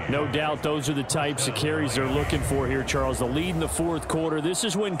down. No doubt those are the types of carries they're looking for here, Charles. The lead in the 4th quarter. This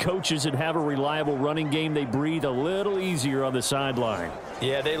is when coaches that have a reliable running game, they breathe a little easier on the sideline.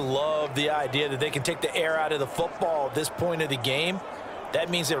 Yeah, they love the idea that they can take the air out of the football at this point of the game.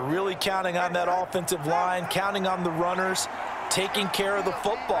 That means they're really counting on that offensive line, counting on the runners, taking care of the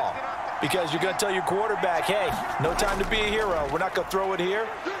football. Because you're going to tell your quarterback, hey, no time to be a hero. We're not going to throw it here.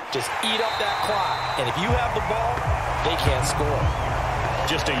 Just eat up that clock. And if you have the ball, they can't score.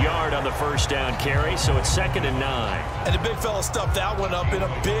 Just a yard on the 1st down carry, so it's 2nd and 9. And the big fella stuffed that one up in a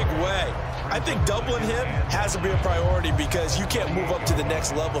big way. I think doubling him has to be a priority because you can't move up to the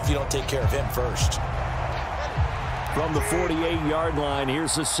next level if you don't take care of him first. From the 48-yard line,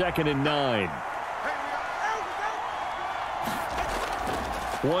 here's the 2nd and 9.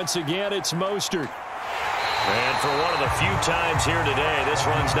 Once again, it's Mostert. And for one of the few times here today, this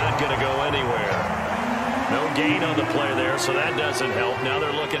run's not going to go anywhere. No gain on the play there, so that doesn't help. Now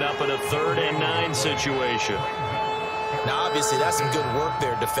they're looking up at a 3rd and 9 situation. Now, obviously, that's some good work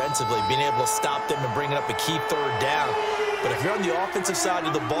there defensively, being able to stop them and bringing up a key 3rd down. But if you're on the offensive side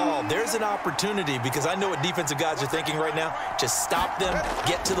of the ball, there's an opportunity because I know what defensive guys are thinking right now. Just stop them,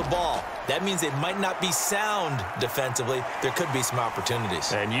 get to the ball. That means they might not be sound defensively. There could be some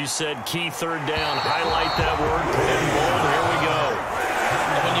opportunities. And you said key 3rd down. Highlight that word. Put in bold. Here we go.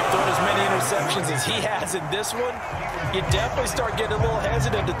 And when you've thrown as many interceptions as he has in this one, you definitely start getting a little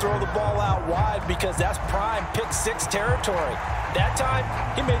hesitant to throw the ball out wide because that's prime pick 6 territory. That time,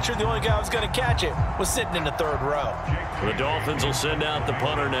 he made sure the only guy who was going to catch it was sitting in the third row. The Dolphins will send out the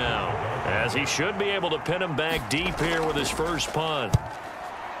punter now, as he should be able to pin him back deep here with his first punt.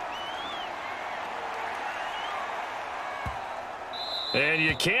 And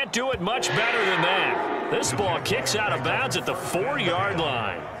you can't do it much better than that. This ball kicks out of bounds at the 4-yard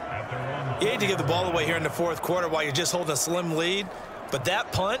line. You hate to give the ball away here in the fourth quarter while you're just holding a slim lead, but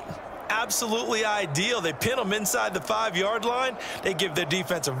that punt, absolutely ideal. They pin them inside the 5-yard line. They give their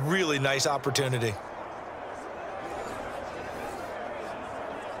defense a really nice opportunity.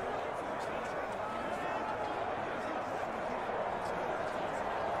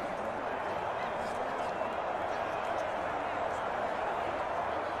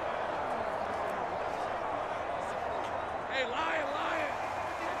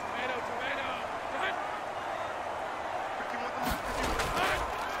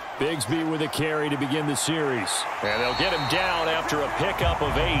 Bigsby with a carry to begin the series. And they'll get him down after a pickup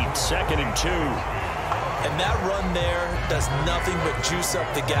of 8, 2nd and 2. And that run there does nothing but juice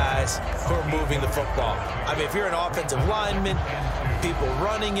up the guys who are moving the football. I mean, if you're an offensive lineman, people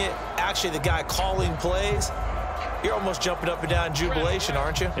running it, actually the guy calling plays, you're almost jumping up and down in jubilation,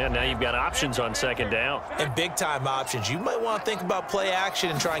 aren't you? Yeah, now you've got options on 2nd down. And big-time options. You might want to think about play action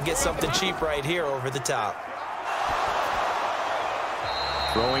and try and get something cheap right here over the top.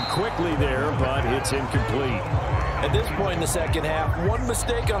 Throwing quickly there, but it's incomplete. At this point in the second half, one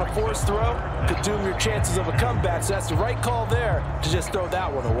mistake on a forced throw could doom your chances of a comeback, so that's the right call there to just throw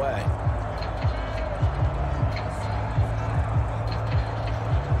that one away.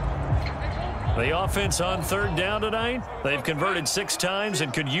 The offense on 3rd down tonight, they've converted 6 times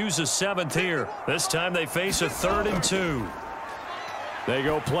and could use a 7th here. This time they face a 3rd and 2. They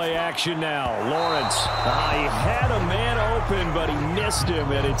go play action now. Lawrence. He had a man open, but he missed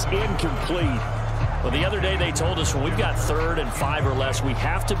him, and it's incomplete. Well, the other day they told us when we've got 3rd and 5 or less, we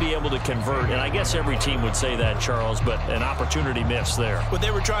have to be able to convert. And I guess every team would say that, Charles, but an opportunity missed there. What they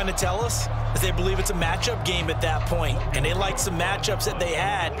were trying to tell us is they believe it's a matchup game at that point, and they liked some matchups that they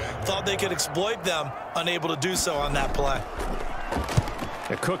had, thought they could exploit them, unable to do so on that play.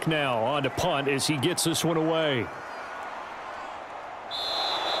 The Cook now on to punt as he gets this one away.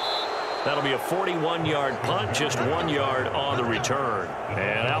 That'll be a 41-yard punt, just 1 yard on the return.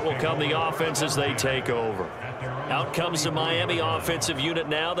 And out will come the offense as they take over. Out comes the Miami offensive unit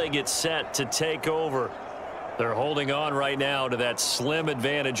now. They get set to take over. They're holding on right now to that slim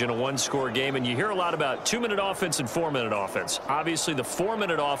advantage in a 1-score game. And you hear a lot about 2-minute offense and 4-minute offense. Obviously, the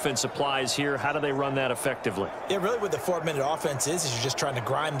 4-minute offense applies here. How do they run that effectively? Yeah, really what the 4-minute offense is you're just trying to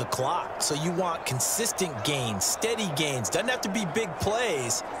grind the clock. So you want consistent gains, steady gains. Doesn't have to be big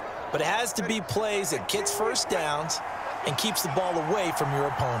plays, but it has to be plays that gets first downs and keeps the ball away from your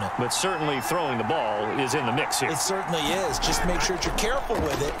opponent. But certainly throwing the ball is in the mix here. It certainly is. Just make sure that you're careful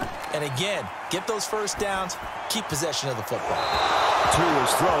with it. And again, get those first downs, keep possession of the football.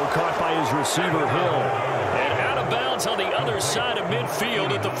 Tua's throw caught by his receiver, Hill. And out of bounds on the other side of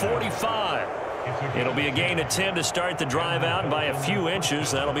midfield at the 45. It'll be a gain of 10 to start the drive out by a few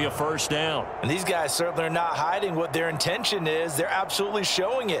inches. That'll be a first down. And these guys certainly are not hiding what their intention is. They're absolutely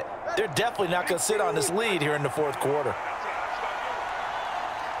showing it. They're definitely not going to sit on this lead here in the fourth quarter.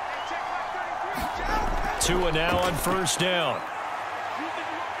 Tua now on first down.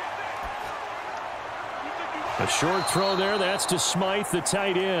 A short throw there. That's to Smythe, the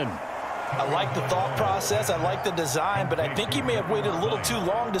tight end. I like the thought process. I like the design, but I think he may have waited a little too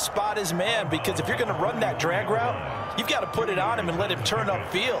long to spot his man, because if you're going to run that drag route, you've got to put it on him and let him turn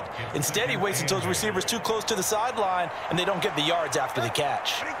upfield. Instead, he waits until his receiver's too close to the sideline, and they don't get the yards after the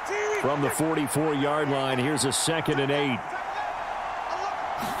catch. From the 44-yard line, here's a 2nd and 8.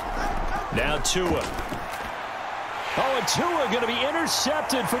 Now Tua. Oh, and Tua going to be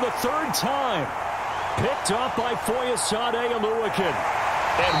intercepted for the 3rd time. Picked up by Foyesade Oluwakin.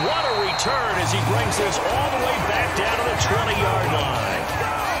 And what a return as he brings this all the way back down to the 20-yard line.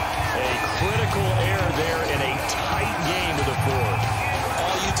 A critical error there in a tight game to the 4th.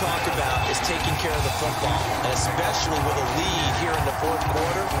 All you talk about is taking care of the football, and especially with a lead here in the fourth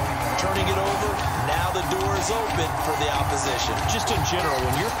quarter, turning it over, now the door is open for the opposition. Just in general,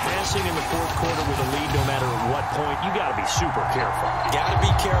 when you're passing in the fourth quarter with a lead, no matter at what point, you got to be super careful. Got to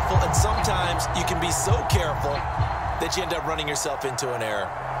be careful, and sometimes you can be so careful that you end up running yourself into an error.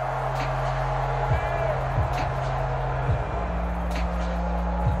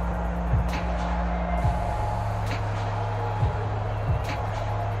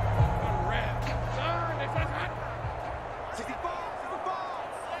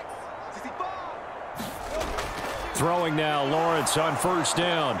 Throwing now, Lawrence on first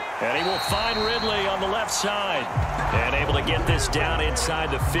down. And he will find Ridley on the left side. And able to get this down inside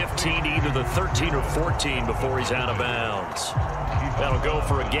the 15, either the 13 or 14 before he's out of bounds. That'll go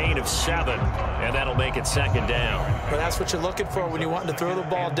for a gain of 7, and that'll make it second down. Well, that's what you're looking for when you want to throw the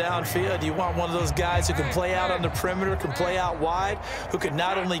ball downfield. You want one of those guys who can play out on the perimeter, can play out wide, who can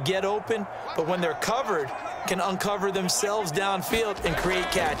not only get open, but when they're covered, can uncover themselves downfield and create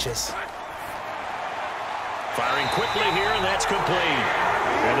catches. Firing quickly here, and that's complete.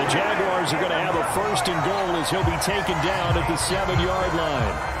 And the Jaguars are going to have a first and goal as he'll be taken down at the 7-yard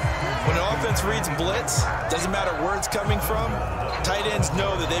line. When the offense reads blitz, doesn't matter where it's coming from, tight ends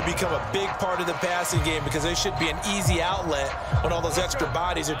know that they become a big part of the passing game because they should be an easy outlet when all those extra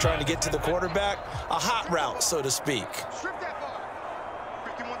bodies are trying to get to the quarterback. A hot route, so to speak.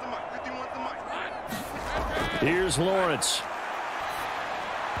 Here's Lawrence.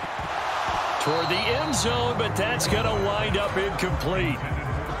 Toward the end zone, but that's going to wind up incomplete.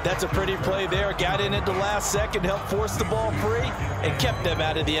 That's a pretty play there. Got in at the last second, helped force the ball free, and kept them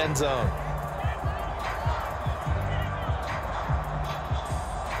out of the end zone.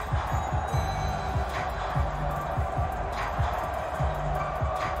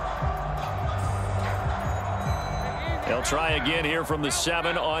 They'll try again here from the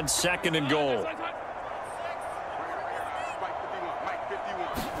 7 on second and goal.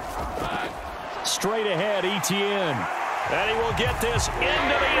 Straight ahead, Etienne. And he will get this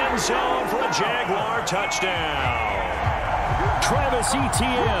into the end zone for a Jaguar touchdown. Travis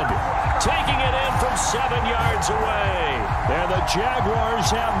Etienne taking it in from 7 yards away. And the Jaguars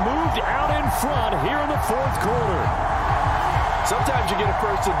have moved out in front here in the fourth quarter. Sometimes you get a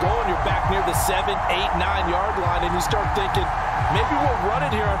first and goal and you're back near the 7, 8, 9-yard line and you start thinking, maybe we'll run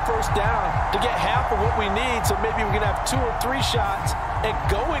it here on first down to get half of what we need, so maybe we can have 2 or 3 shots at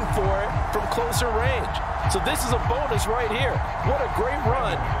going for it from closer range. So this is a bonus right here. What a great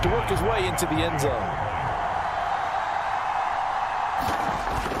run to work his way into the end zone.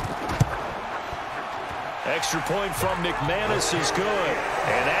 Extra point from McManus is good,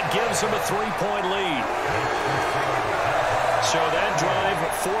 and that gives him a 3-point lead. So that drive,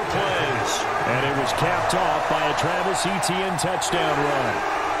 4 plays. And it was capped off by a Travis Etienne touchdown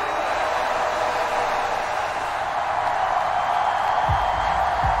run.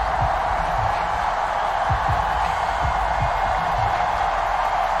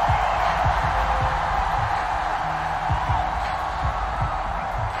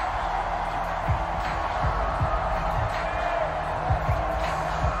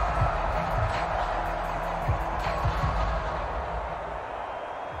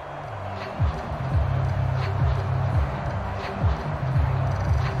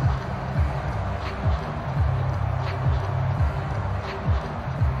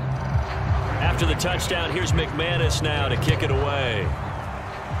 After the touchdown, here's McManus now to kick it away.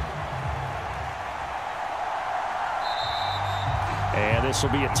 And this will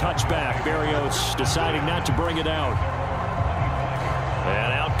be a touchback. Berrios deciding not to bring it out.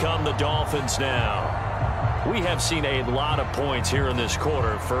 And out come the Dolphins now. We have seen a lot of points here in this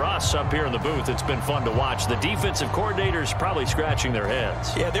quarter. For us up here in the booth, it's been fun to watch. The defensive coordinators probably scratching their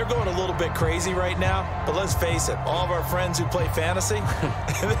heads. Yeah, they're going a little bit crazy right now. But let's face it, all of our friends who play fantasy,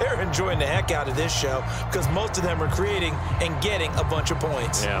 they're enjoying the heck out of this show because most of them are creating and getting a bunch of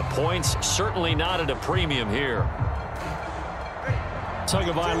points. Yeah, points certainly not at a premium here.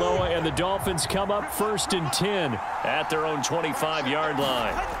 Tagovailoa and the Dolphins come up first and 10 at their own 25-yard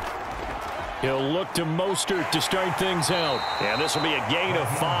line. He'll look to Mostert to start things out. And this will be a gain of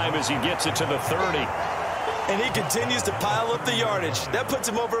 5 as he gets it to the 30. And he continues to pile up the yardage. That puts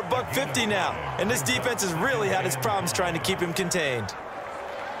him over $150 now. And this defense has really had its problems trying to keep him contained.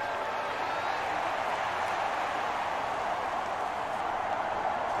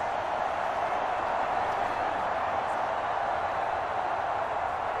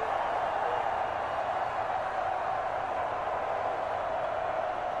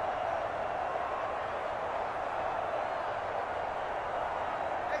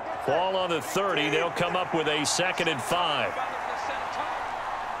 Ball on the 30. They'll come up with a 2nd and 5.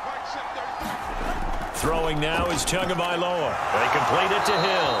 Throwing now is Tagovailoa. They complete it to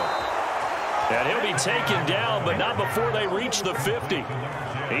Hill. And he'll be taken down, but not before they reach the 50.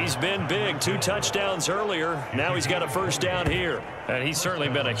 He's been big. 2 touchdowns earlier. Now he's got a first down here. And he's certainly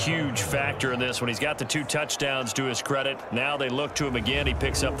been a huge factor in this when he's got the 2 touchdowns to his credit. Now they look to him again. He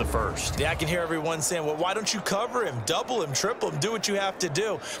picks up the first. Yeah, I can hear everyone saying, well, why don't you cover him, double him, triple him, do what you have to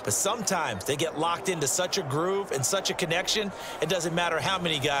do. But sometimes they get locked into such a groove and such a connection, it doesn't matter how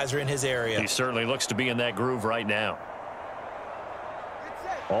many guys are in his area. He certainly looks to be in that groove right now.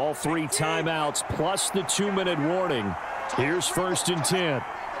 All 3 timeouts plus the 2-minute warning. Here's 1st and 10.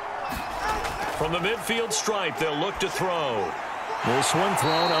 From the midfield stripe, they'll look to throw. This one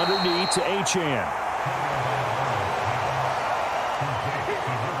thrown underneath to Achane.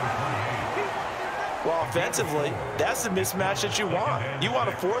 Well, offensively, that's the mismatch that you want. You want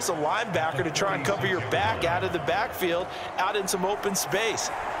to force a linebacker to try and cover your back out of the backfield, out in some open space.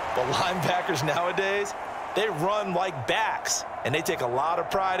 But linebackers nowadays, they run like backs, and they take a lot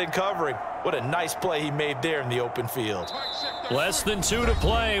of pride in covering. What a nice play he made there in the open field. Less than 2 to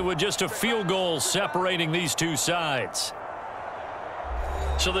play with just a field goal separating these two sides.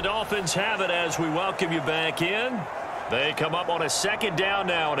 So the Dolphins have it as we welcome you back in. They come up on a 2nd down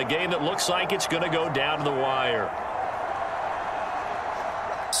now in a game that looks like it's going to go down to the wire.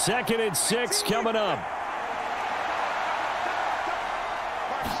 2nd and 6 coming up.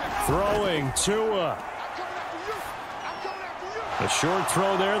 Throwing Tua. A short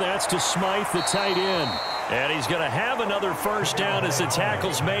throw there. That's to Smythe, the tight end. And he's going to have another 1st down as the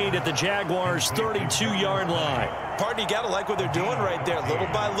tackle's made at the Jaguars' 32-yard line. Partner, you got to like what they're doing right there. Little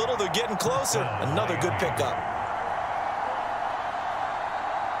by little, they're getting closer. Another good pickup.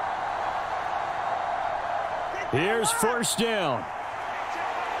 Here's 1st down.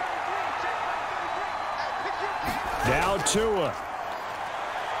 Now Tua.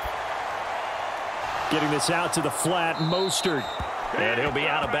 Getting this out to the flat, Mostert. And he'll be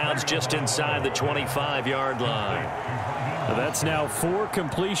out of bounds just inside the 25-yard line. That's now 4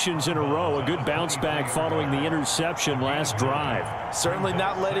 completions in a row. A good bounce back following the interception last drive. Certainly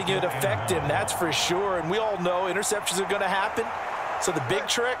not letting it affect him, that's for sure. And we all know interceptions are going to happen. So the big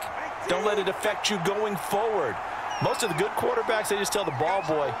trick, don't let it affect you going forward. Most of the good quarterbacks, they just tell the ball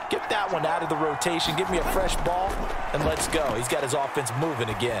boy, get that one out of the rotation, give me a fresh ball, and let's go. He's got his offense moving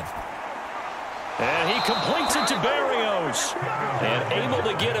again. And he completes it to Berrios. And able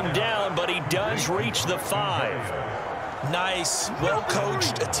to get him down, but he does reach the 5. Nice,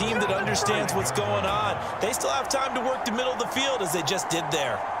 well-coached, a team that understands what's going on. They still have time to work the middle of the field as they just did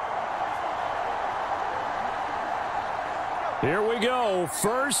there. Here we go,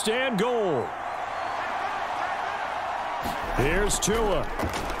 1st and goal. Here's Tua.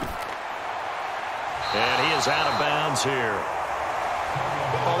 And he is out of bounds here.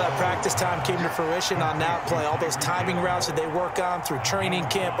 All that practice time came to fruition on that play. All those timing routes that they work on through training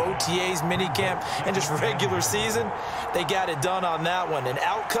camp, OTAs, mini camp, and just regular season, they got it done on that one. An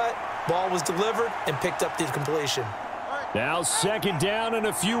outcut, ball was delivered, and picked up the completion. Now 2nd down and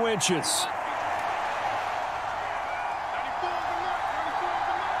a few inches.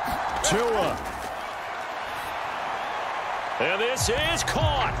 Tua. And this is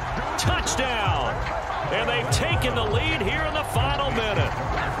caught. Touchdown. And they've taken the lead here in the final minute.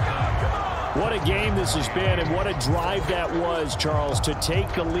 What a game this has been, and what a drive that was, Charles, to take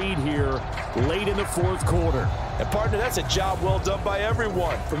the lead here late in the 4th quarter. And, partner, that's a job well done by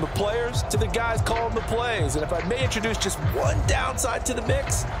everyone, from the players to the guys calling the plays. And if I may introduce just one downside to the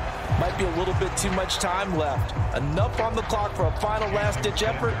mix, might be a little bit too much time left. Enough on the clock for a final last-ditch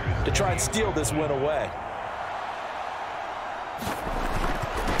effort to try and steal this win away.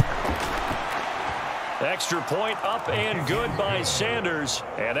 Extra point up and good by Sanders,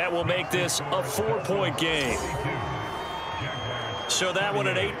 and that will make this a 4-point game. So that one,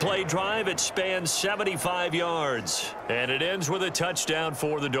 an 8-play drive, it spans 75 yards, and it ends with a touchdown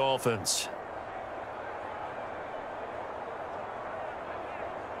for the Dolphins.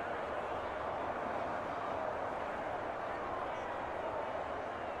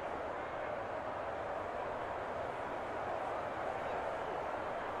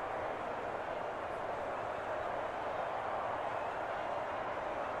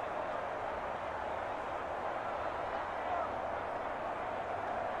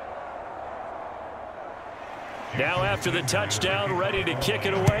 Now after the touchdown, ready to kick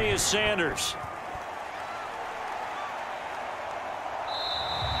it away is Sanders.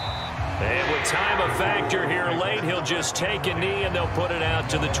 And with time a factor here late, he'll just take a knee and they'll put it out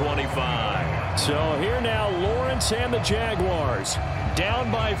to the 25. So here now, Lawrence and the Jaguars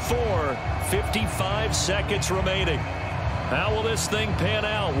down by 4, 55 seconds remaining. How will this thing pan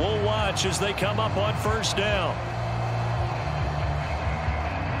out? We'll watch as they come up on 1st down.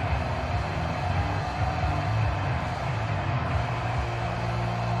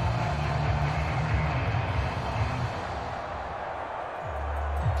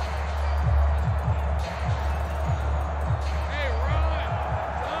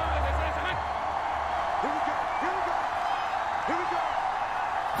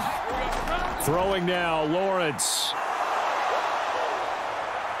 Throwing now, Lawrence.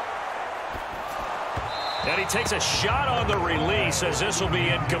 And he takes a shot on the release as this will be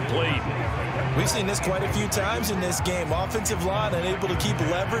incomplete. We've seen this quite a few times in this game. Offensive line unable to keep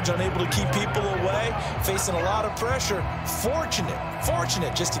leverage, unable to keep people away, facing a lot of pressure.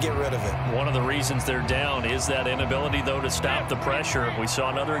 Fortunate just to get rid of it. One of the reasons they're down is that inability, though, to stop the pressure. We saw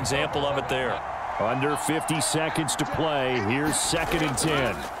another example of it there. Under 50 seconds to play. Here's 2nd and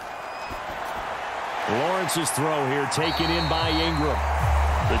 10. Lawrence's throw here taken in by Ingram.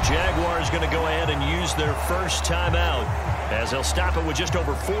 The Jaguars going to go ahead and use their first timeout as they'll stop it with just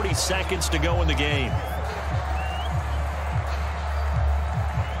over 40 seconds to go in the game.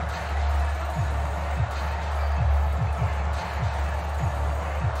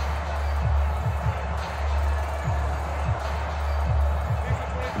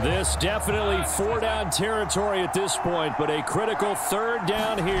 This definitely 4-down territory at this point, but a critical 3rd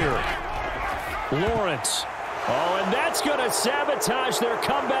down here. Lawrence. Oh, and that's going to sabotage their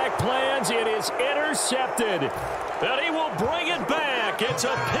comeback plans. It is intercepted. And he will bring it back. It's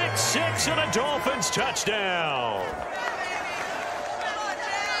a pick 6 and a Dolphins touchdown.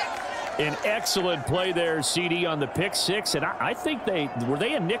 An excellent play there, CD, on the pick 6. And I think were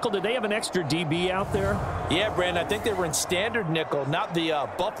they in nickel? Did they have an extra DB out there? Yeah, Brandon, I think they were in standard nickel, not the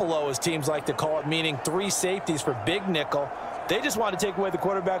Buffalo, as teams like to call it, meaning 3 safeties for big nickel. They just wanted to take away the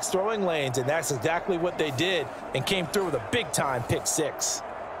quarterback's throwing lanes, and that's exactly what they did and came through with a big-time pick 6.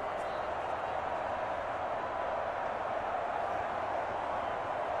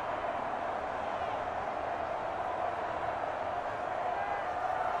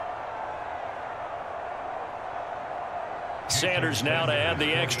 Sanders now to add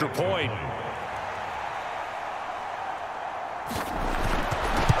the extra point.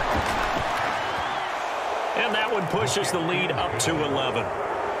 And that one pushes the lead up to 11.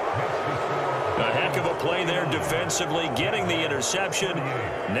 A heck of a play there defensively, getting the interception,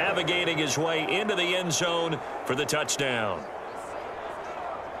 navigating his way into the end zone for the touchdown.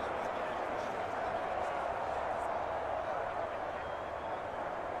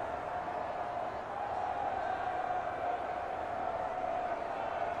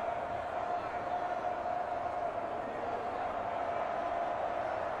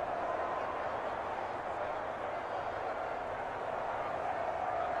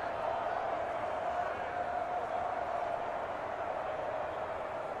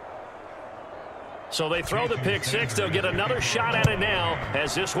 So they throw the pick 6. They'll get another shot at it now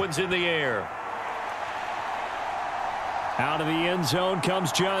as this one's in the air. Out of the end zone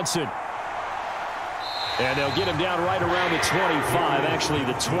comes Johnson. And they'll get him down right around the 25, actually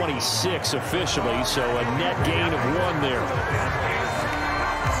the 26 officially, so a net gain of 1 there.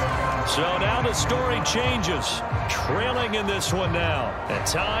 So now the story changes. Trailing in this one now. At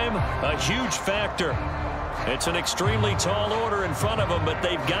time, a huge factor. It's an extremely tall order in front of them, but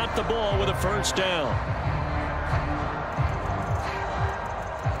they've got the ball with a first down.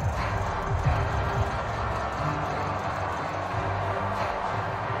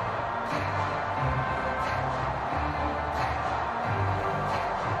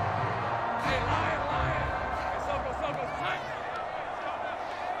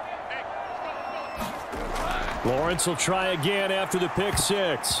 Lawrence will try again after the pick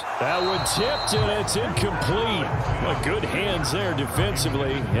 6. That one tipped, and it's incomplete. Well, good hands there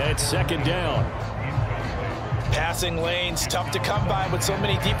defensively. It's 2nd down. Passing lanes, tough to come by with so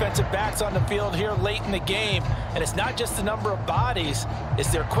many defensive backs on the field here late in the game. And it's not just the number of bodies,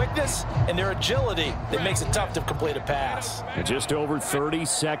 it's their quickness and their agility that makes it tough to complete a pass. And just over 30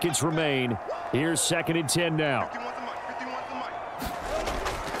 seconds remain. Here's 2nd and 10 now.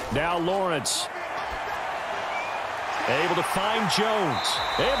 Now Lawrence. Able to find Jones.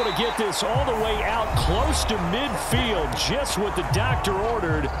 Able to get this all the way out close to midfield. Just what the doctor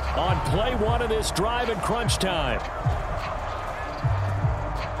ordered on play 1 of this drive in crunch time.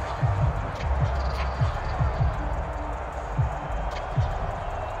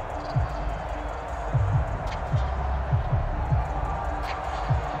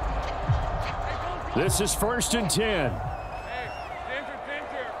 This is 1st and 10.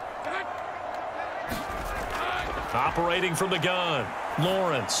 Operating from the gun,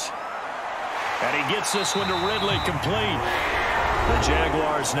 Lawrence. And he gets this one to Ridley, complete. The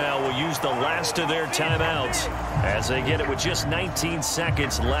Jaguars now will use the last of their timeouts as they get it with just 19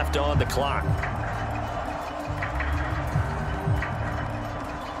 seconds left on the clock.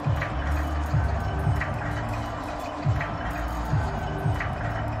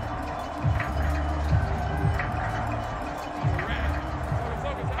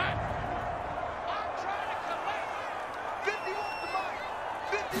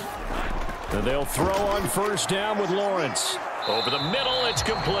 And they'll throw on first down with Lawrence. Over the middle, it's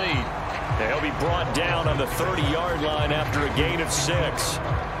complete. He'll be brought down on the 30-yard line after a gain of 6.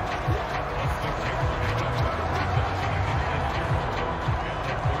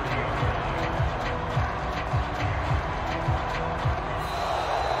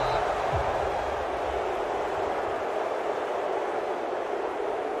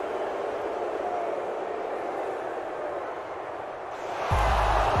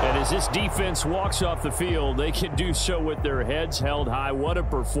 As this defense walks off the field, they can do so with their heads held high. What a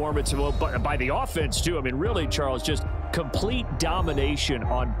performance by the offense, too. I mean, really, Charles, just complete domination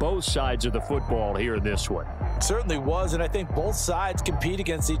on both sides of the football here in this one. It certainly was, and I think both sides compete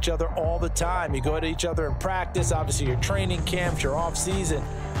against each other all the time. You go at each other in practice, obviously your training camps, your off-season,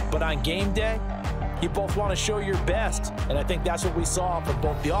 but on game day, you both want to show your best, and I think that's what we saw from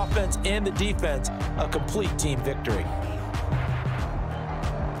both the offense and the defense, a complete team victory.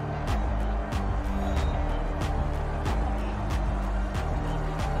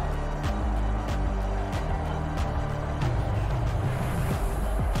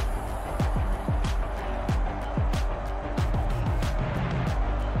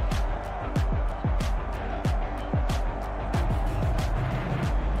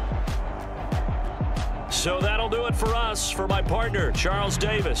 So that'll do it for us. For my partner, Charles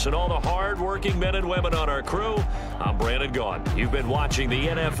Davis, and all the hard-working men and women on our crew, I'm Brandon Gaudin. You've been watching the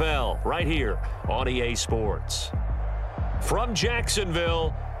NFL right here on EA Sports. From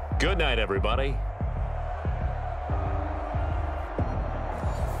Jacksonville, good night, everybody.